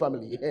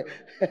family.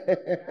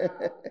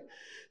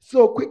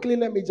 So quickly,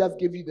 let me just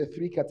give you the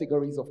 3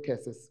 categories of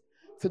curses.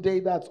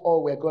 Today, that's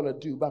all we're going to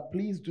do. But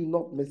please do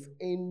not miss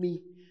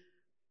any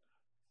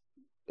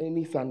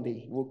Any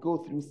Sunday. We'll go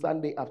through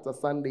Sunday after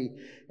Sunday,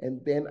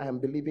 and then I'm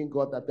believing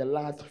God that the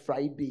last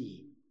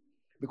Friday,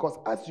 because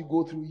as you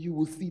go through, you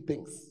will see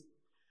things.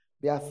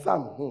 There are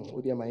some,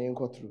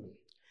 through.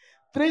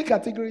 3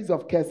 categories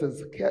of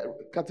curses.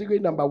 Category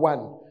number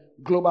 1,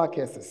 global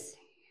curses.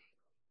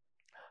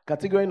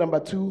 Category number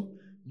 2,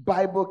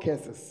 Bible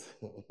curses.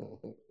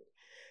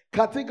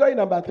 Category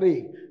number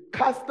 3,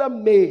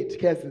 custom-made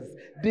curses.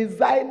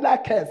 Designer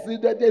curses.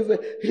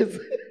 There's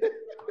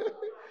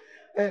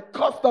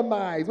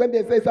customized. When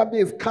they say something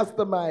is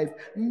customized,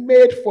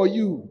 made for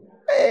you.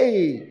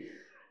 Hey,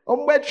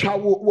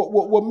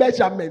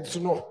 measurements,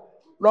 no.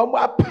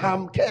 No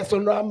pam case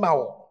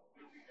no.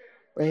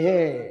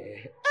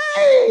 Hey,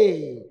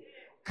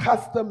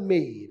 custom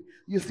made.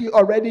 You see,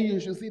 already you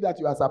should see that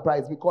you are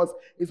surprised because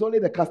it's only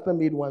the custom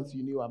made ones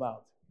you knew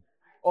about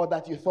or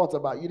that you thought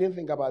about. You didn't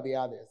think about the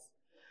others.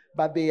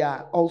 But they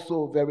are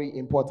also very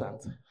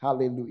important.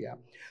 Hallelujah.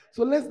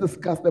 So let's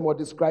discuss them or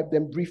describe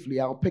them briefly.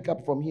 I'll pick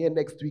up from here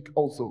next week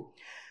also.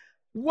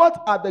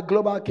 What are the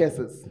global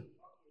curses?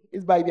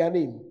 It's by their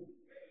name.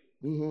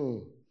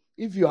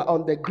 If you are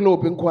on the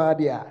globe in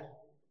Kwadia,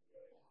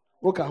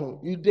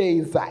 you day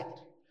inside.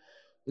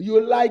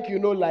 You like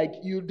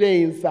you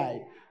day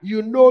inside.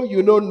 You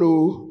don't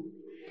know.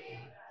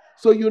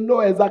 So you know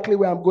exactly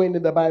where I'm going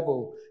in the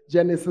Bible.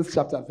 Genesis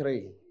chapter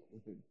 3.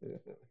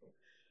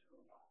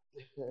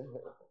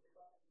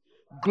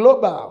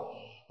 Global.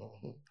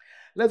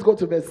 Let's go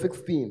to verse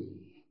 16.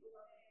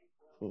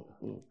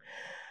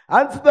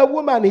 And to the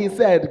woman he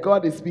said,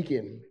 God is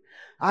speaking,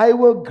 I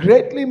will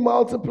greatly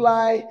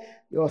multiply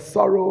your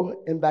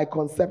sorrow in thy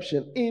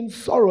conception. In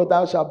sorrow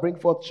thou shalt bring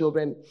forth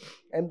children,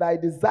 and thy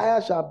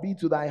desire shall be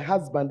to thy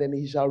husband, and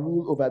he shall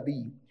rule over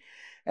thee.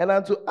 And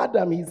unto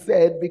Adam he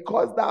said,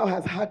 because thou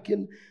hast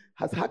hearkened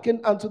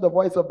unto the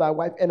voice of thy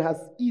wife, and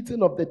hast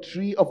eaten of the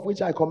tree of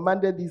which I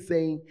commanded thee,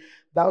 saying,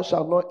 thou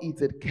shalt not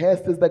eat it.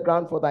 Cursed is the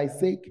ground for thy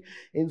sake.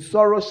 In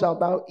sorrow shalt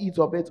thou eat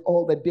of it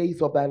all the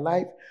days of thy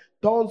life.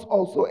 Thorns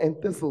also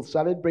and thistles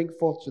shall it bring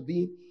forth to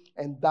thee,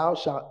 and thou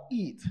shalt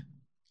eat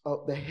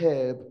of the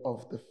herb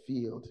of the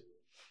field.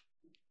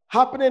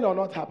 Happening or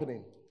not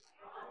happening?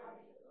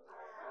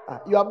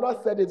 You have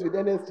not said it with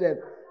any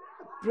strength.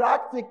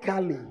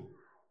 Practically.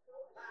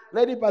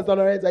 Lady Pastor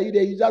Lawrence, are you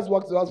there? You just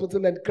walked to the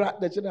hospital and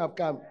the children have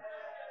come.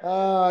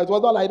 It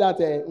was not like that.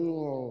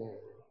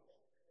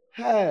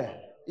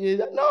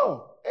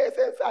 No, it's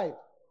inside.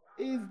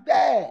 It's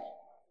there.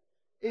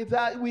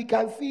 We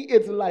can see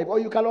it live, or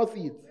you cannot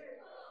see it.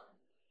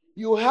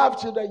 You have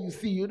children, you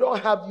see. You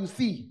don't have, you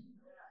see.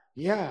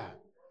 Yeah.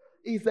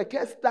 It's a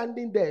curse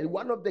standing there.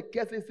 One of the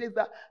curses says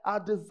that our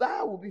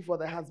desire will be for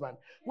the husband.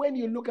 When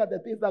you look at the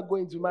things that go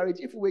into marriage,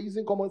 if we were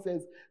using common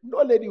sense,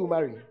 no lady will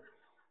marry.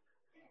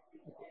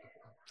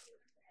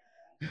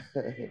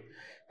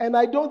 And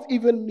I'm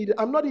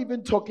not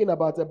even talking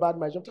about a bad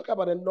marriage. I'm talking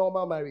about a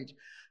normal marriage.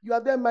 You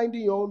are there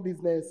minding your own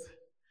business.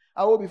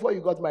 Before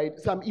you got married,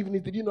 some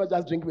evenings, did you not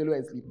just drink Milo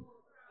and sleep?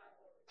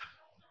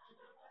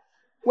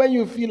 When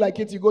you feel like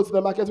it, you go to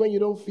the market. When you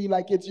don't feel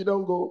like it, you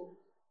don't go.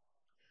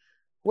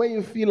 When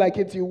you feel like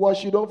it, you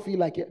wash. You don't feel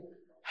like it.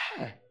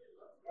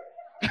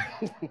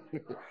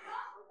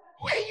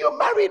 When you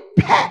married,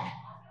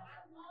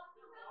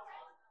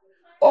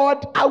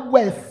 odd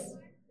hours.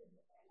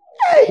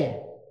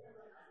 Hey,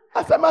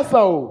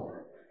 Asamaso.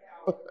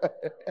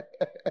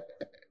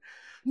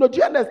 No, do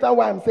you understand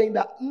why I'm saying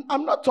that?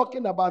 I'm not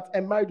talking about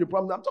a marriage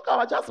problem. I'm talking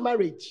about just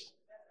marriage.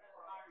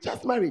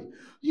 Just marriage.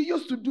 You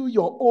used to do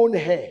your own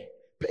hair,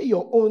 pay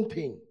your own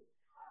thing.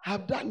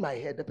 I've done my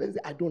hair. The person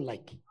says, I don't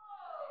like it.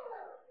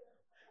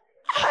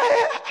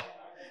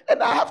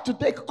 And I have to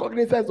take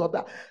cognizance of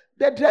that.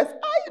 The dress,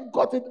 I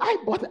got it, I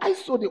bought it, I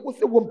sold it. What's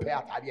the one pair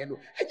at the end?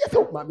 And just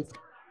oh, mommy.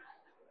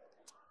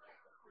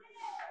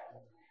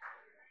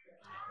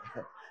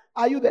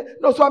 Are you there?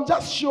 No, so I'm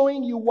just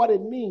showing you what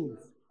it means.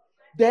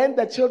 Then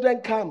the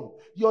children come.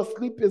 Your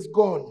sleep is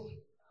gone.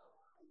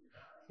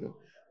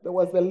 There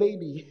was a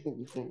lady.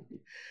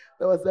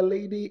 There was a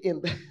lady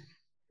in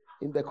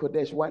the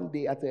Kodesh one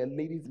day at a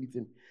ladies'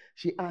 meeting.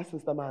 She asked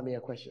Sister Mami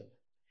a question.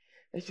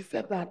 And she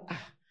said that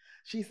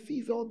she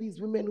sees all these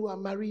women who are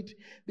married.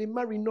 They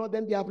marry, no,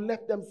 then they have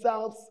left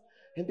themselves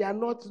and they are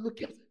not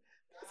looking.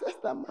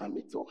 Sister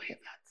Mami told her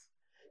that.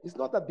 It's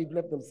not that they've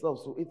left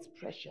themselves, so it's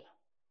pressure.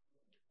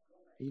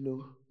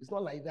 It's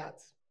not like that.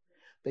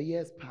 The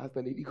years passed,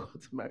 the lady got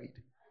married.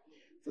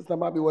 Sister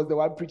Mami was the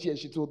one preaching and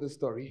she told the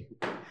story.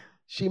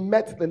 She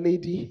met the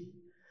lady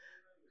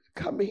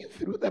coming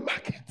through the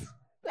market.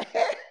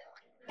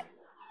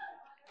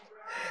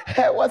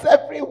 Hair was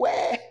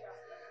everywhere.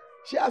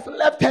 She has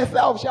left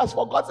herself. She has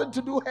forgotten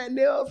to do her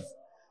nails.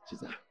 She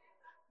said,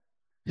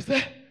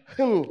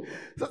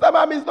 Sister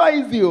Mami, it's not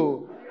easy.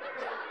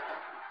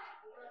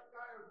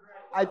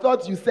 I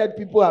thought you said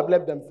people have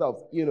left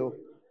themselves,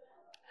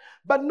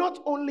 But not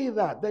only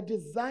that, the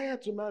desire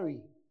to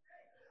marry.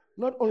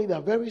 Not only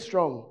that, very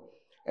strong.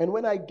 And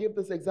when I give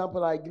this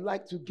example, I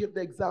like to give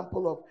the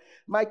example of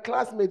my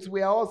classmates.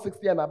 We are all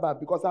 60 and above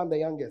because I'm the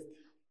youngest.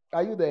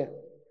 Are you there?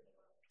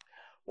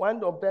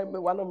 One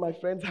of my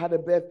friends had a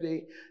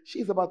birthday.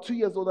 She's about 2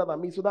 years older than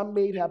me, so that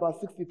made her about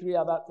 63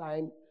 at that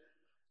time.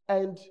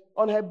 And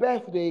on her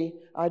birthday,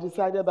 I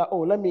decided that,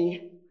 let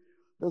me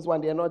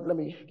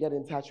get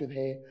in touch with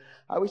her.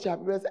 I wish I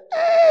could say,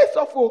 hey,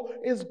 Sopho,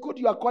 it's good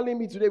you are calling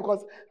me today,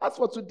 because as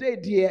for today,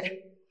 dear,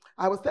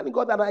 I was telling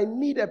God that I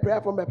need a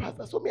prayer from my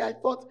pastor. So I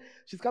thought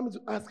she's coming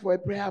to ask for a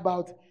prayer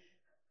about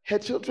her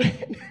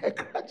children, her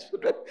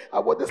grandchildren. I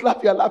want this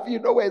laugh, you're laughing, you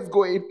know where it's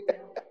going.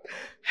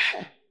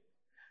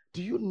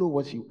 Do you know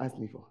what she asked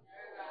me for?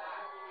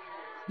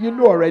 You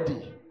know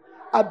already.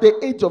 At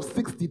the age of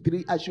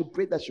 63, I should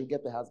pray that she'll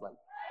get a husband.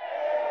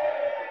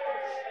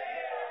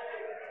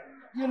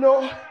 You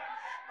know,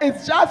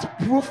 it's just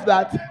proof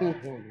that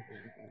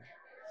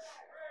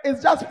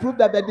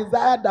the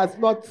desire does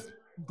not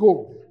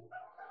go.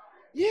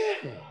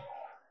 Yeah.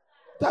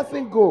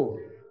 Doesn't go.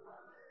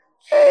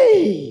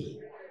 Hey.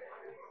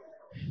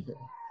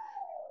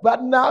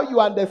 But now you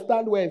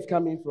understand where it's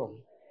coming from.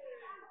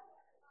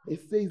 It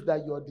says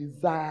that your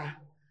desire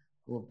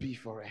will be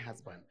for a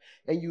husband.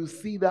 And you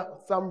see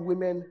that some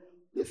women,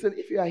 listen,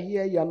 if you are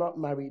here, you are not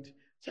married,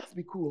 just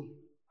be cool.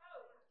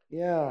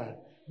 Yeah.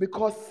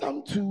 Because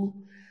some too,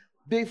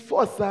 they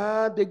force,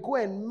 they go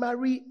and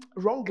marry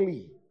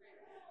wrongly.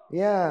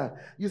 Yeah.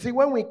 You see,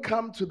 when we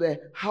come to the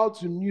how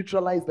to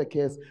neutralize the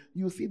curse,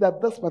 you see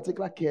that this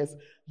particular curse,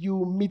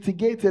 you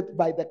mitigate it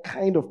by the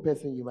kind of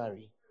person you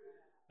marry.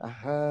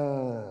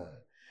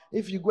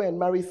 If you go and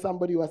marry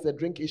somebody who has a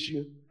drink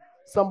issue,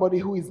 somebody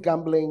who is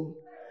gambling,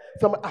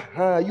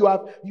 you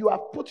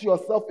have put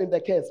yourself in the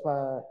curse.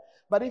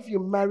 But if you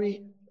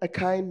marry a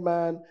kind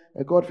man,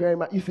 a God-fearing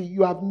man, you see,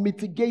 you have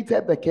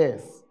mitigated the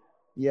curse.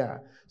 Yeah.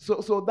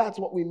 So that's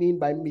what we mean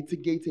by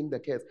mitigating the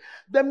curse.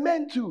 The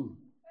men too.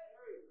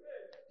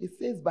 It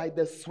says, by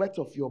the sweat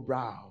of your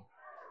brow,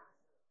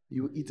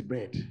 you eat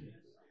bread.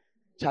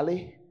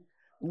 Charlie,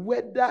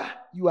 whether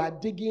you are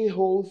digging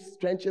holes,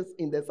 trenches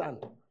in the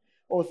sand,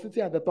 or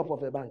sitting at the top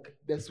of a bank,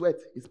 the sweat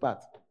is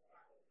part.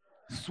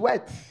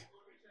 Sweat.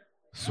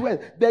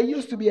 There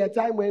used to be a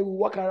time when we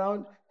walk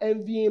around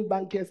envying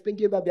bankers,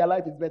 thinking that their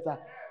life is better.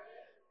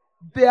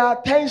 Their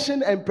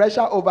tension and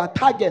pressure over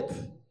target.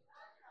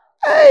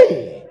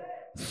 Hey,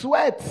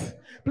 sweat.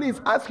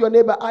 Please ask your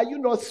neighbor, are you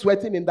not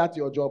sweating in that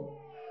your job?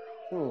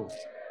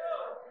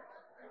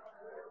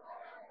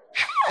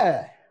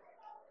 Yeah.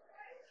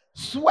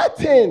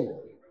 Sweating.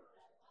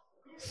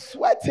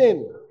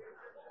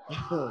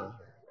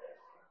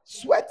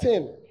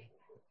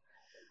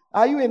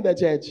 Are you in the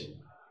church?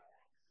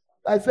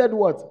 I said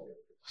what?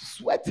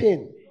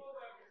 Sweating.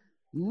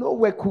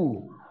 Nowhere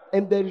cool.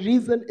 And the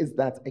reason is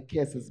that a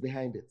curse is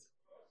behind it.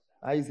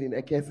 Are you seeing?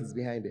 A curse is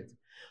behind it.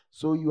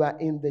 So you are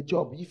in the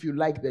job. If you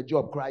like the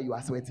job, cry, you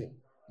are sweating.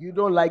 You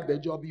don't like the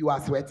job, you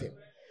are sweating.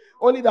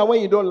 Only that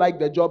when you don't like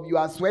the job, you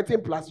are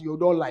sweating plus you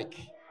don't like.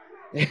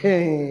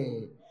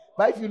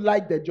 But if you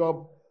like the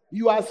job,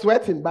 you are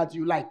sweating, but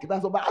you like.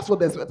 That's what. But as for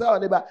the sweat,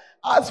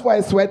 as for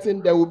a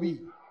sweating, there will be.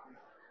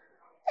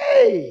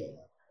 Hey.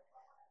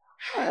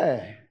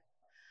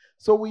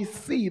 So we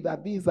see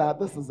that this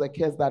is a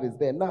curse that is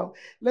there. Now,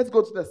 let's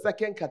go to the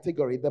second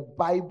category, the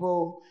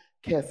Bible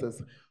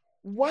curses.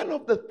 One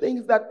of the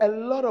things that a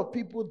lot of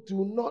people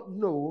do not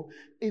know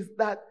is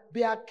that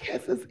there are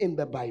curses in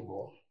the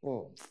Bible.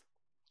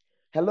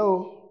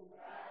 Hello?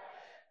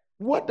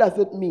 What does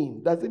it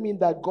mean? Does it mean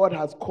that God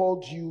has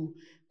called you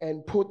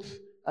and put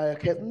a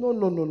curse?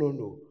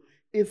 No.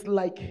 It's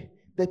like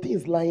the thing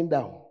is lying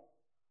down,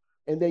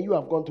 and then you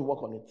have gone to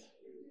work on it.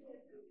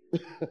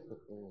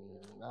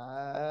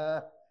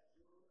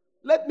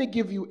 Let me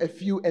give you a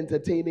few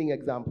entertaining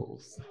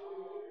examples.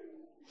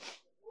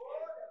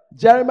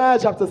 Jeremiah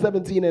chapter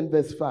 17 and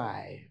verse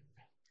 5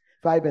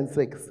 and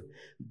 6.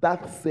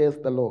 Thus says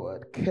the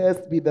Lord,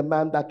 cursed be the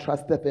man that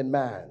trusteth in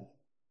man,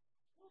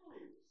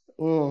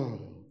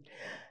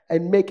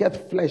 and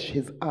maketh flesh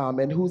his arm,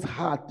 and whose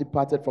heart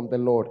departed from the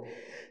Lord.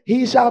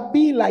 He shall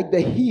be like the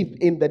heath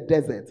in the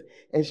desert,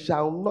 and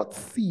shall not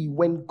see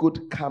when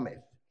good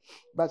cometh,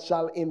 but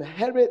shall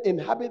inhabit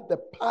the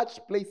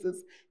parched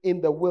places in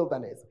the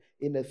wilderness,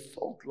 in a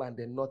salt land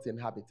and not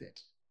inhabited.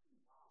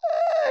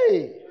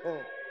 Hey!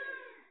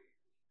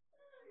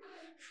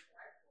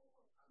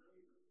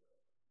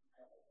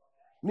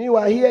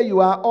 Meanwhile, here you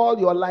are all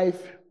your life.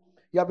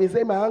 You have been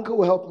saying, my uncle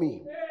will help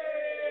me.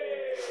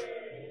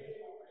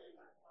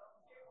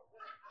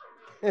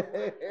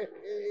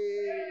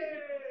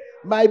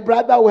 My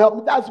brother will help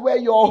me. That's where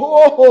your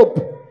whole hope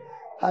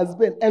has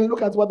been. And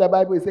look at what the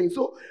Bible is saying.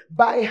 So,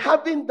 by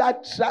having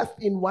that trust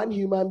in one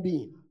human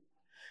being,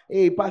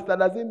 hey, Pastor,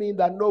 does it mean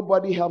that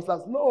nobody helps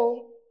us?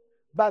 No.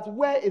 But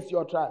where is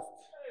your trust?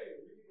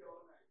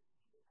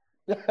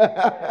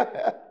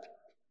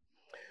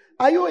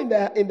 Are you in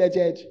the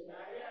church?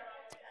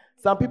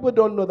 Some people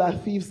don't know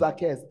that thieves are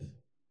cursed.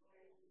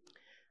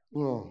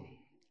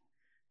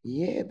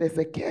 Yeah, there's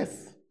a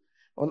curse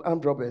on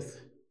armed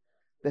robbers.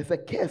 There's a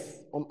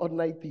curse on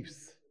ordinary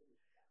thieves.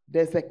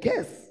 There's a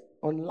curse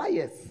on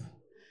liars.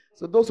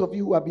 So those of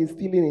you who have been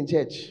stealing in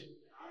church,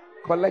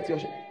 collect your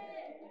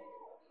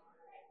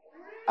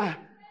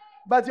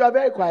But you are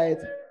very quiet.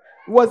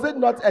 Was it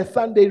not a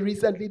Sunday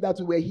recently that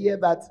we were here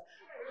that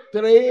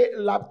 3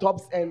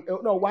 laptops and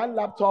no 1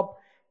 laptop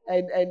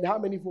and how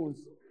many phones?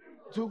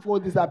 2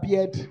 phones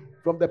disappeared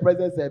from the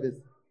present service.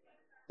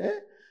 Eh?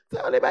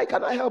 Tell anybody,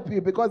 can I help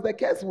you? Because the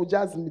curse will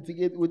just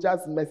mitigate, will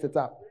just mess it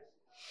up.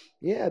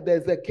 Yeah,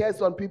 there's a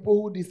curse on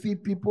people who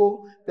deceive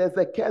people. There's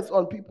a curse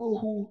on people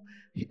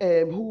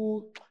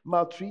who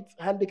maltreat,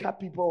 handicap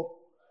people.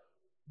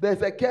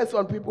 There's a curse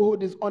on people who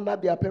dishonor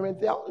their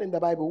parents. They're all in the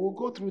Bible. We'll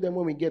go through them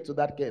when we get to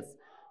that curse.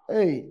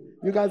 Hey,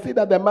 you can see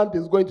that the month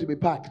is going to be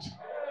packed.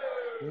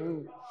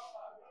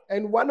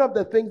 And one of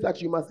the things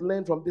that you must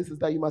learn from this is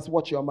that you must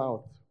watch your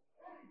mouth.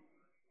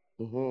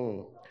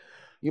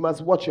 You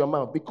must watch your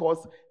mouth,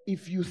 because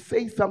if you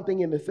say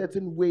something in a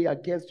certain way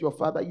against your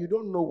father, you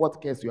don't know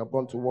what curse you are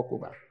born to walk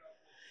over.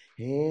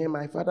 Hey,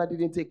 my father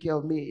didn't take care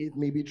of me. It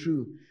may be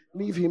true.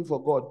 Leave him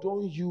for God.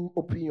 Don't you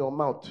open your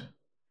mouth.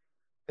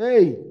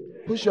 Hey,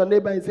 push your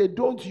neighbor and say,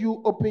 don't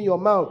you open your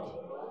mouth.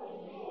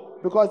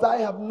 Because I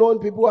have known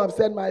people who have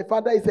said, my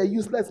father is a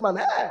useless man.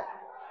 Hey!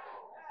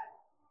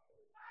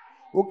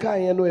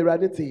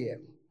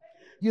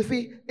 You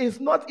see, it's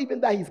not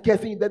even that he's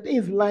cursing. The thing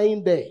is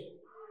lying there.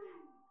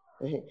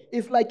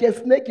 It's like a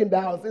snake in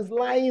the house. It's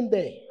lying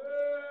there.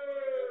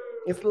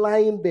 It's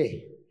lying there.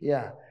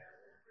 Yeah.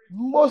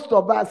 Most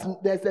of us,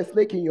 there's a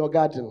snake in your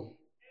garden.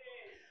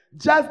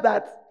 Just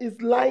that it's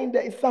lying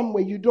there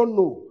somewhere you don't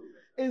know.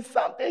 It's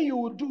something you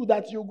will do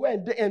that you go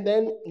and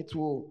then it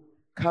will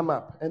come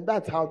up. And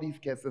that's how these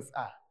cases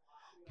are.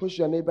 Push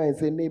your neighbor and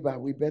say, neighbor,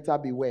 we better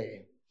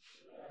beware.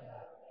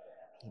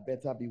 We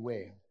better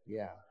beware.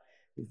 Yeah.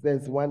 It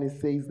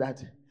says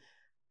that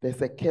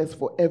there's a curse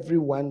for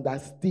everyone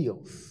that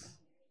steals.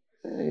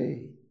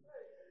 Hey.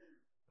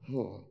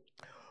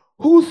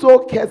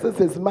 Whoso curses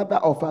his mother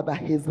or father,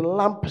 his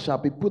lamp shall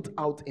be put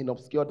out in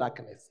obscure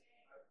darkness.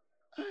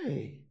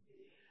 Hey.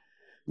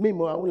 Me, I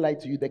won't lie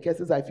to you. The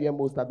curses I fear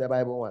most are the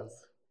Bible ones.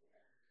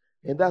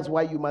 And that's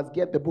why you must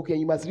get the book and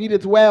you must read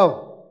it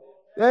well.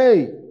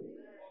 Hey.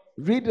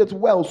 Read it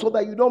well so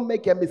that you don't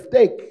make a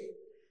mistake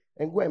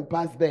and go and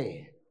pass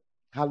there.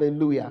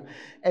 Hallelujah.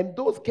 And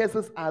those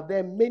cases are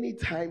there many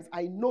times.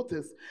 I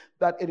notice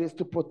that it is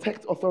to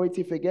protect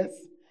authority figures,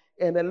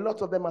 and a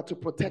lot of them are to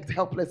protect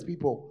helpless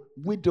people,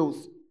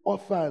 widows,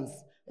 orphans,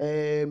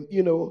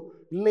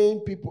 lame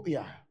people.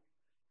 Yeah.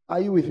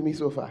 Are you with me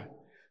so far?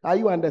 Are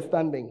you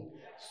understanding?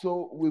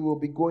 So we will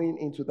be going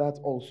into that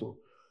also.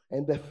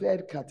 And the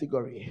third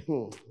category,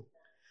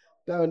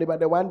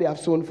 the one they have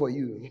sown for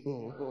you.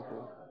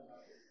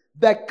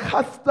 The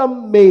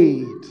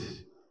custom-made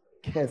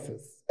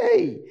curses.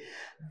 Hey,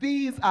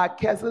 these are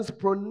curses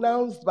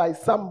pronounced by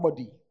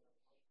somebody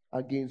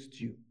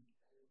against you.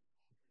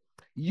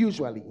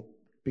 Usually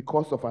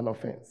because of an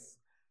offense.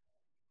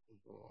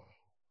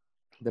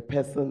 The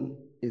person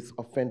is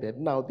offended.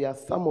 Now, there are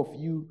some of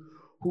you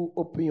who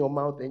open your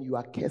mouth and you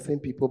are cursing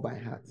people by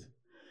heart.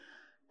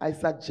 I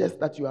suggest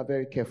that you are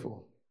very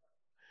careful,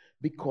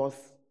 because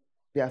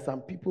there are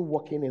some people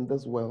walking in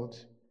this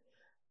world.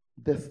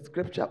 The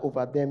scripture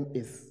over them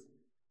is,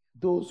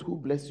 those who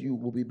bless you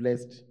will be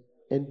blessed,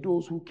 and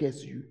those who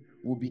curse you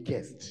will be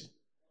cursed.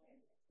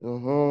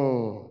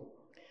 Tell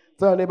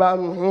your neighbor,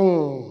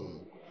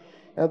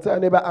 and tell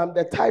your neighbor, I'm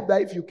the type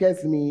that if you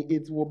curse me,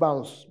 it will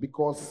bounce,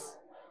 because,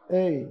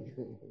 hey,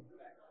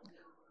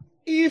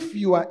 if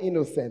you are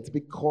innocent,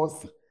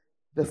 because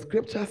the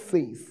scripture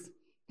says,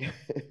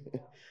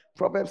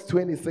 Proverbs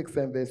 26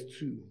 and verse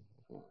 2,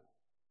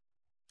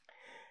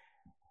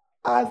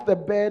 as the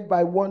bird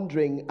by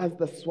wandering, as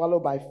the swallow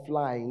by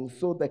flying,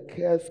 so the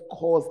curse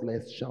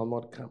causeless shall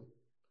not come.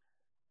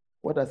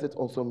 What does it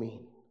also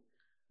mean?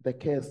 The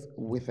curse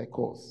with a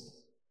cause.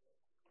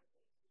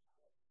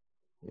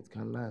 It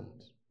can land.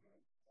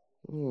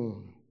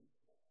 You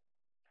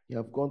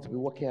have gone to be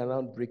walking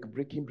around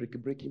breaking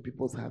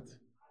people's hearts.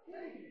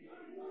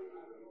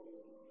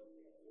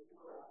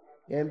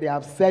 And they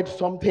have said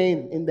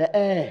something in the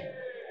air.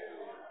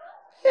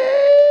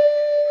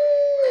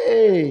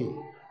 Hey!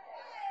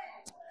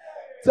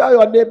 Tell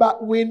your neighbor,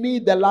 we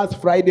need the last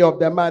Friday of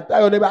the month.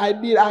 Tell your neighbor,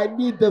 I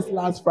need this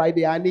last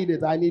Friday. I need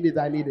it.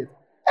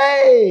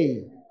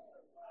 Hey!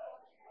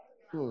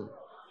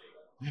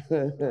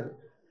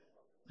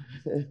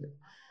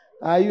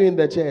 Are you in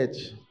the church?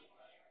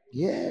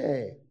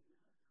 Yeah.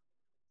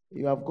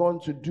 You have gone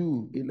to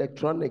do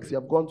electronics. You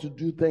have gone to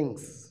do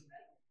things.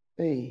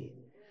 Hey.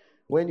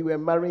 When you were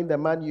marrying the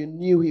man, you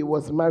knew he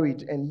was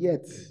married, and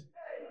yet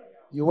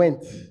you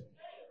went.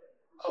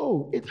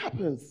 Oh, it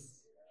happens.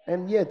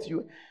 And yet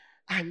you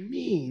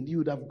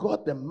would have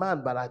got the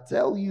man, but I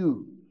tell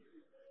you,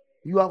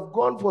 you have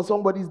gone for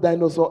somebody's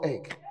dinosaur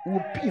egg.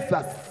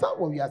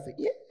 Someone you are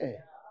saying,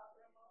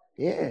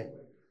 yeah.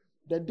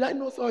 The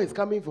dinosaur is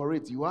coming for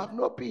it. You have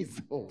no peace.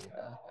 Tell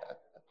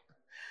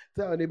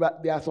your neighbor,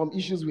 there are some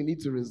issues we need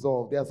to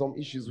resolve. There are some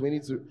issues we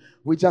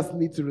just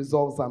need to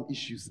resolve some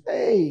issues.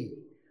 Hey,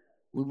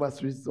 we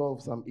must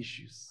resolve some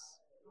issues.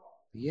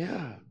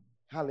 Yeah.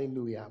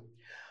 Hallelujah.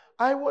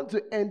 I want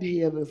to end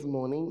here this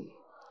morning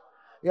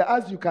Yeah,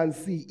 as you can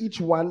see, each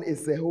one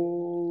is a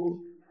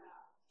whole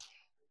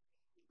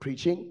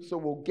preaching. So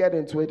we'll get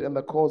into it in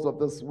the course of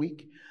this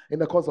week, in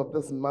the course of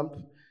this month.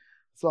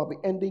 So I'll be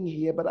ending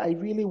here, but I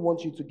really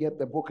want you to get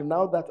the book.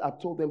 Now that I've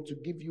told them to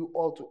give you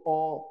all to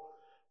all,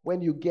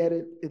 when you get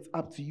it, it's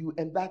up to you.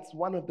 And that's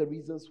one of the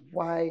reasons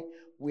why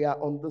we are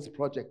on this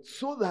project.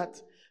 So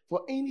that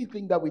for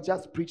anything that we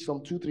just preach some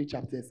 2-3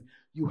 chapters,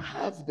 you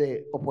have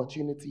the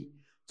opportunity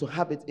to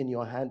have it in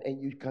your hand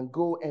and you can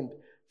go and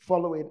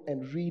follow it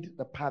and read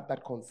the part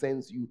that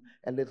concerns you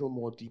a little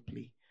more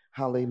deeply.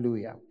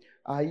 Hallelujah.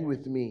 Are you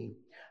with me?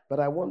 But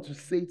I want to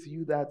say to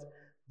you that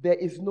there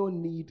is no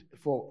need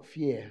for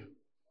fear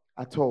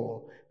at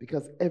all,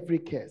 because every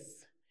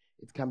curse,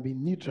 it can be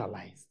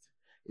neutralized,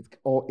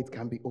 or it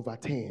can be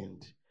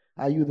overturned.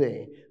 Are you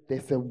there?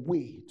 There's a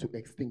way to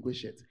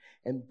extinguish it.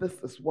 And this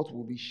is what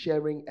we'll be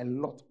sharing a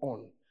lot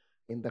on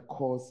in the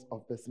course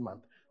of this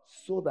month,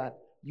 so that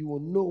you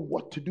will know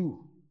what to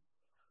do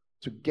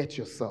to get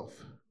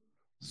yourself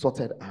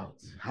sorted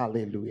out.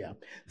 Hallelujah.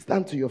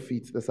 Stand to your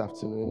feet this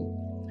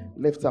afternoon.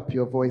 Lift up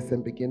your voice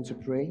and begin to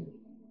pray.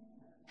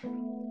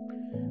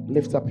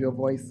 Lift up your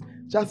voice.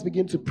 Just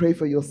begin to pray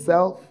for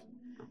yourself.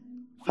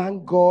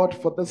 Thank God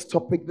for this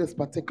topic this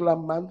particular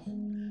month.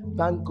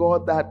 Thank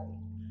God that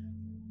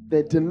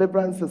the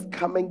deliverance is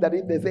coming, that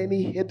if there's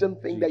any hidden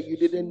thing that you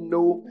didn't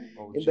know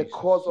in the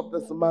course of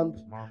this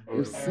month,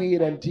 you see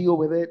it and deal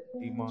with it.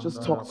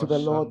 Just talk to the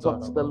Lord,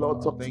 talk to the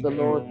Lord, talk to the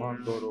Lord.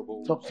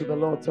 Talk to the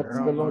Lord, talk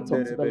to the Lord,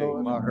 talk to the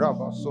Lord.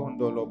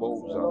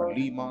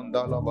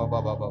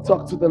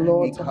 Talk to the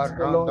Lord, talk to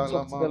the Lord,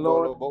 talk to the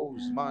Lord.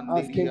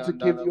 Ask Him to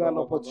give you an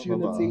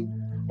opportunity.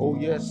 Oh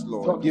yes,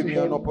 Lord. Talk Give to me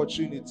an Him.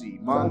 opportunity.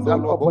 That's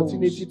an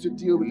opportunity to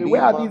deal with it.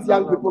 Where are these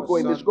young people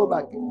going? They should go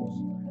back.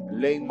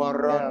 And what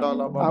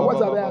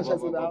are the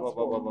ashes in the house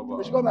for?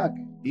 They should go back.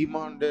 They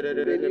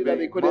knew that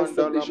they couldn't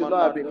sing. They should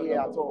not have been here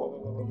at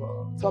all.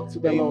 Talk to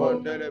the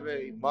Lord.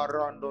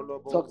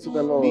 Talk to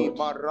the Lord.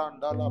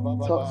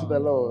 Talk to the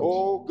Lord.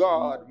 Oh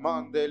God,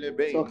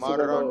 Talk to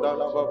the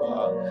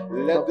Lord.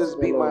 let this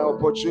be my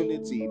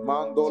opportunity.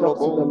 Talk to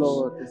the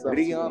Lord this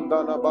afternoon.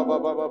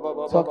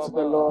 Talk to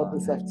the Lord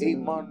this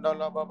afternoon.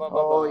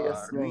 Oh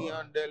yes, Lord.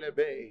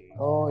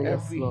 Oh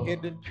yes, Every Lord.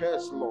 hidden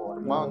curse,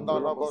 Lord.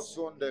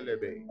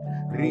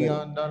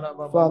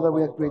 Father,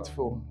 we are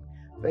grateful.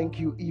 Thank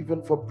you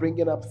even for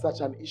bringing up such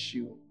an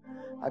issue.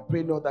 I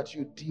pray, Lord, that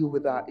you deal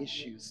with our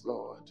issues,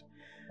 Lord.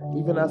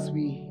 Even as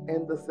we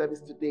end the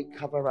service today,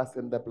 cover us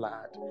in the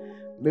blood.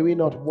 May we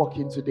not walk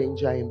into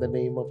danger in the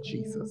name of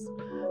Jesus.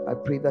 I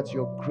pray that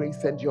your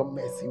grace and your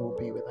mercy will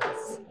be with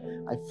us.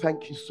 I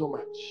thank you so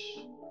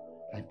much.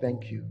 I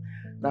thank you.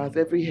 Now, as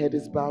every head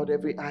is bowed,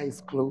 every eye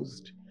is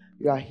closed,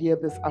 you are here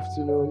this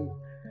afternoon,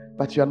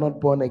 but you are not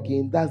born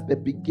again. That's the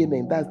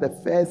beginning. That's the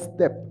first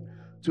step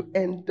to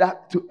end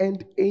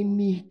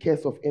any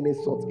curse of any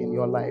sort in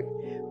your life.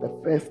 The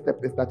first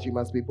step is that you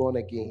must be born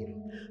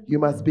again. You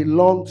must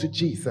belong to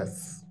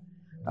Jesus.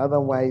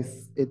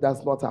 Otherwise, it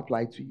does not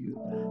apply to you.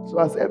 So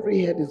as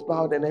every head is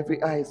bowed and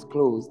every eye is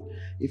closed,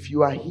 if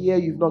you are here,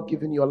 you've not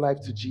given your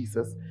life to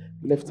Jesus,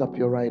 lift up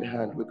your right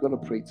hand. We're going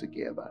to pray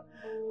together.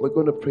 We're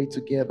going to pray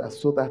together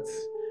so that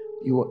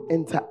you will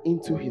enter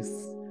into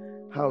His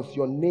house.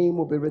 Your name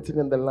will be written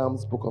in the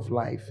Lamb's book of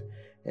life,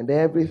 and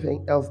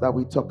everything else that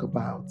we talk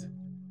about.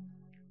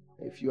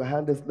 If your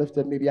hand is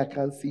lifted, maybe I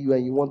can't see you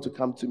and you want to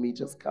come to me,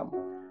 just come.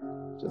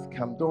 Just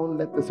come. Don't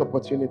let this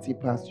opportunity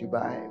pass you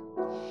by.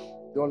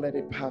 Don't let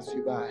it pass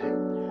you by.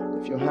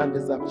 If your hand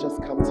is up,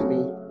 just come to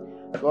me.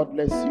 God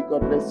bless you.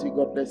 God bless you.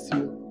 God bless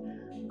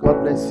you.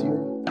 God bless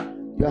you.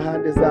 Your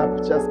hand is up.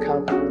 Just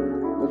come.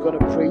 We're going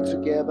to pray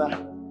together.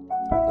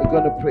 We're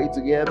going to pray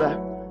together.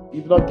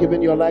 You've not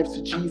given your life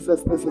to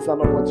Jesus. This is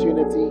an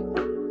opportunity.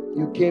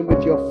 You came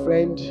with your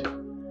friend.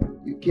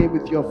 You came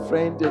with your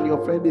friend, and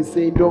your friend is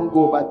saying, don't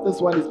go. But this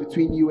one is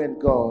between you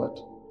and God.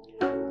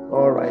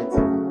 All right.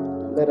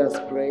 Let us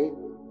pray.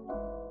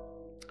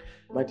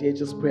 My dear,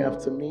 just pray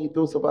after me.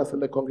 Those of us in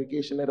the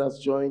congregation, let us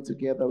join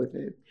together with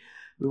it.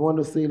 We want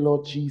to say,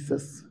 Lord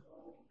Jesus,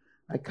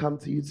 I come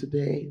to you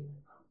today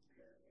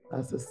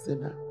as a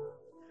sinner.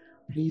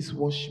 Please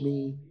wash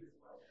me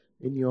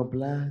in your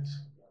blood.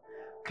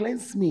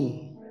 Cleanse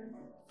me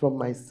from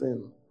my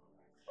sin.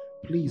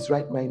 Please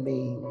write my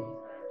name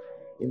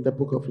in the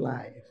book of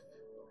life.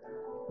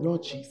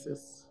 Lord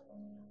Jesus,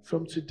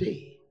 from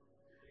today,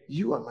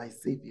 you are my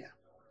Savior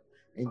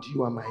and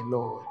you are my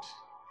Lord.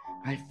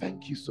 I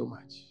thank you so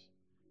much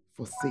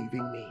for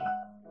saving me.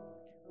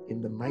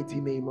 In the mighty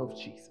name of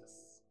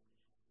Jesus.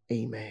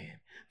 Amen.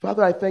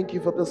 Father, I thank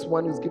you for this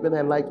one who's given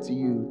her life to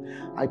you.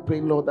 I pray,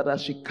 Lord, that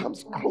as she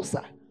comes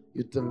closer,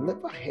 you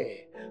deliver her,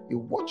 you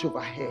watch over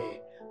her,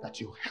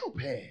 that you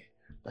help her,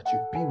 that you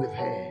be with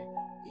her.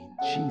 In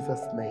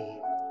Jesus'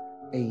 name,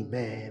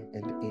 amen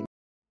and amen.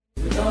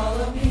 With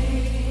all of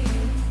me,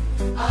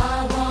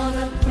 I want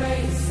to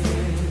praise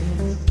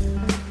Him.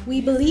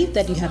 We believe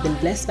that you have been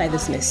blessed by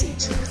this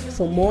message.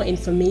 For more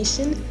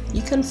information,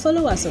 you can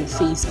follow us on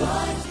Facebook,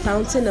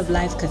 Fountain of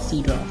Life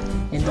Cathedral.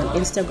 and on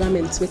Instagram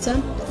and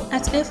Twitter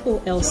at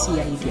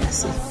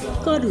FOLCIDRC.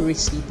 God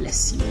richly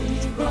bless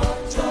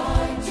you.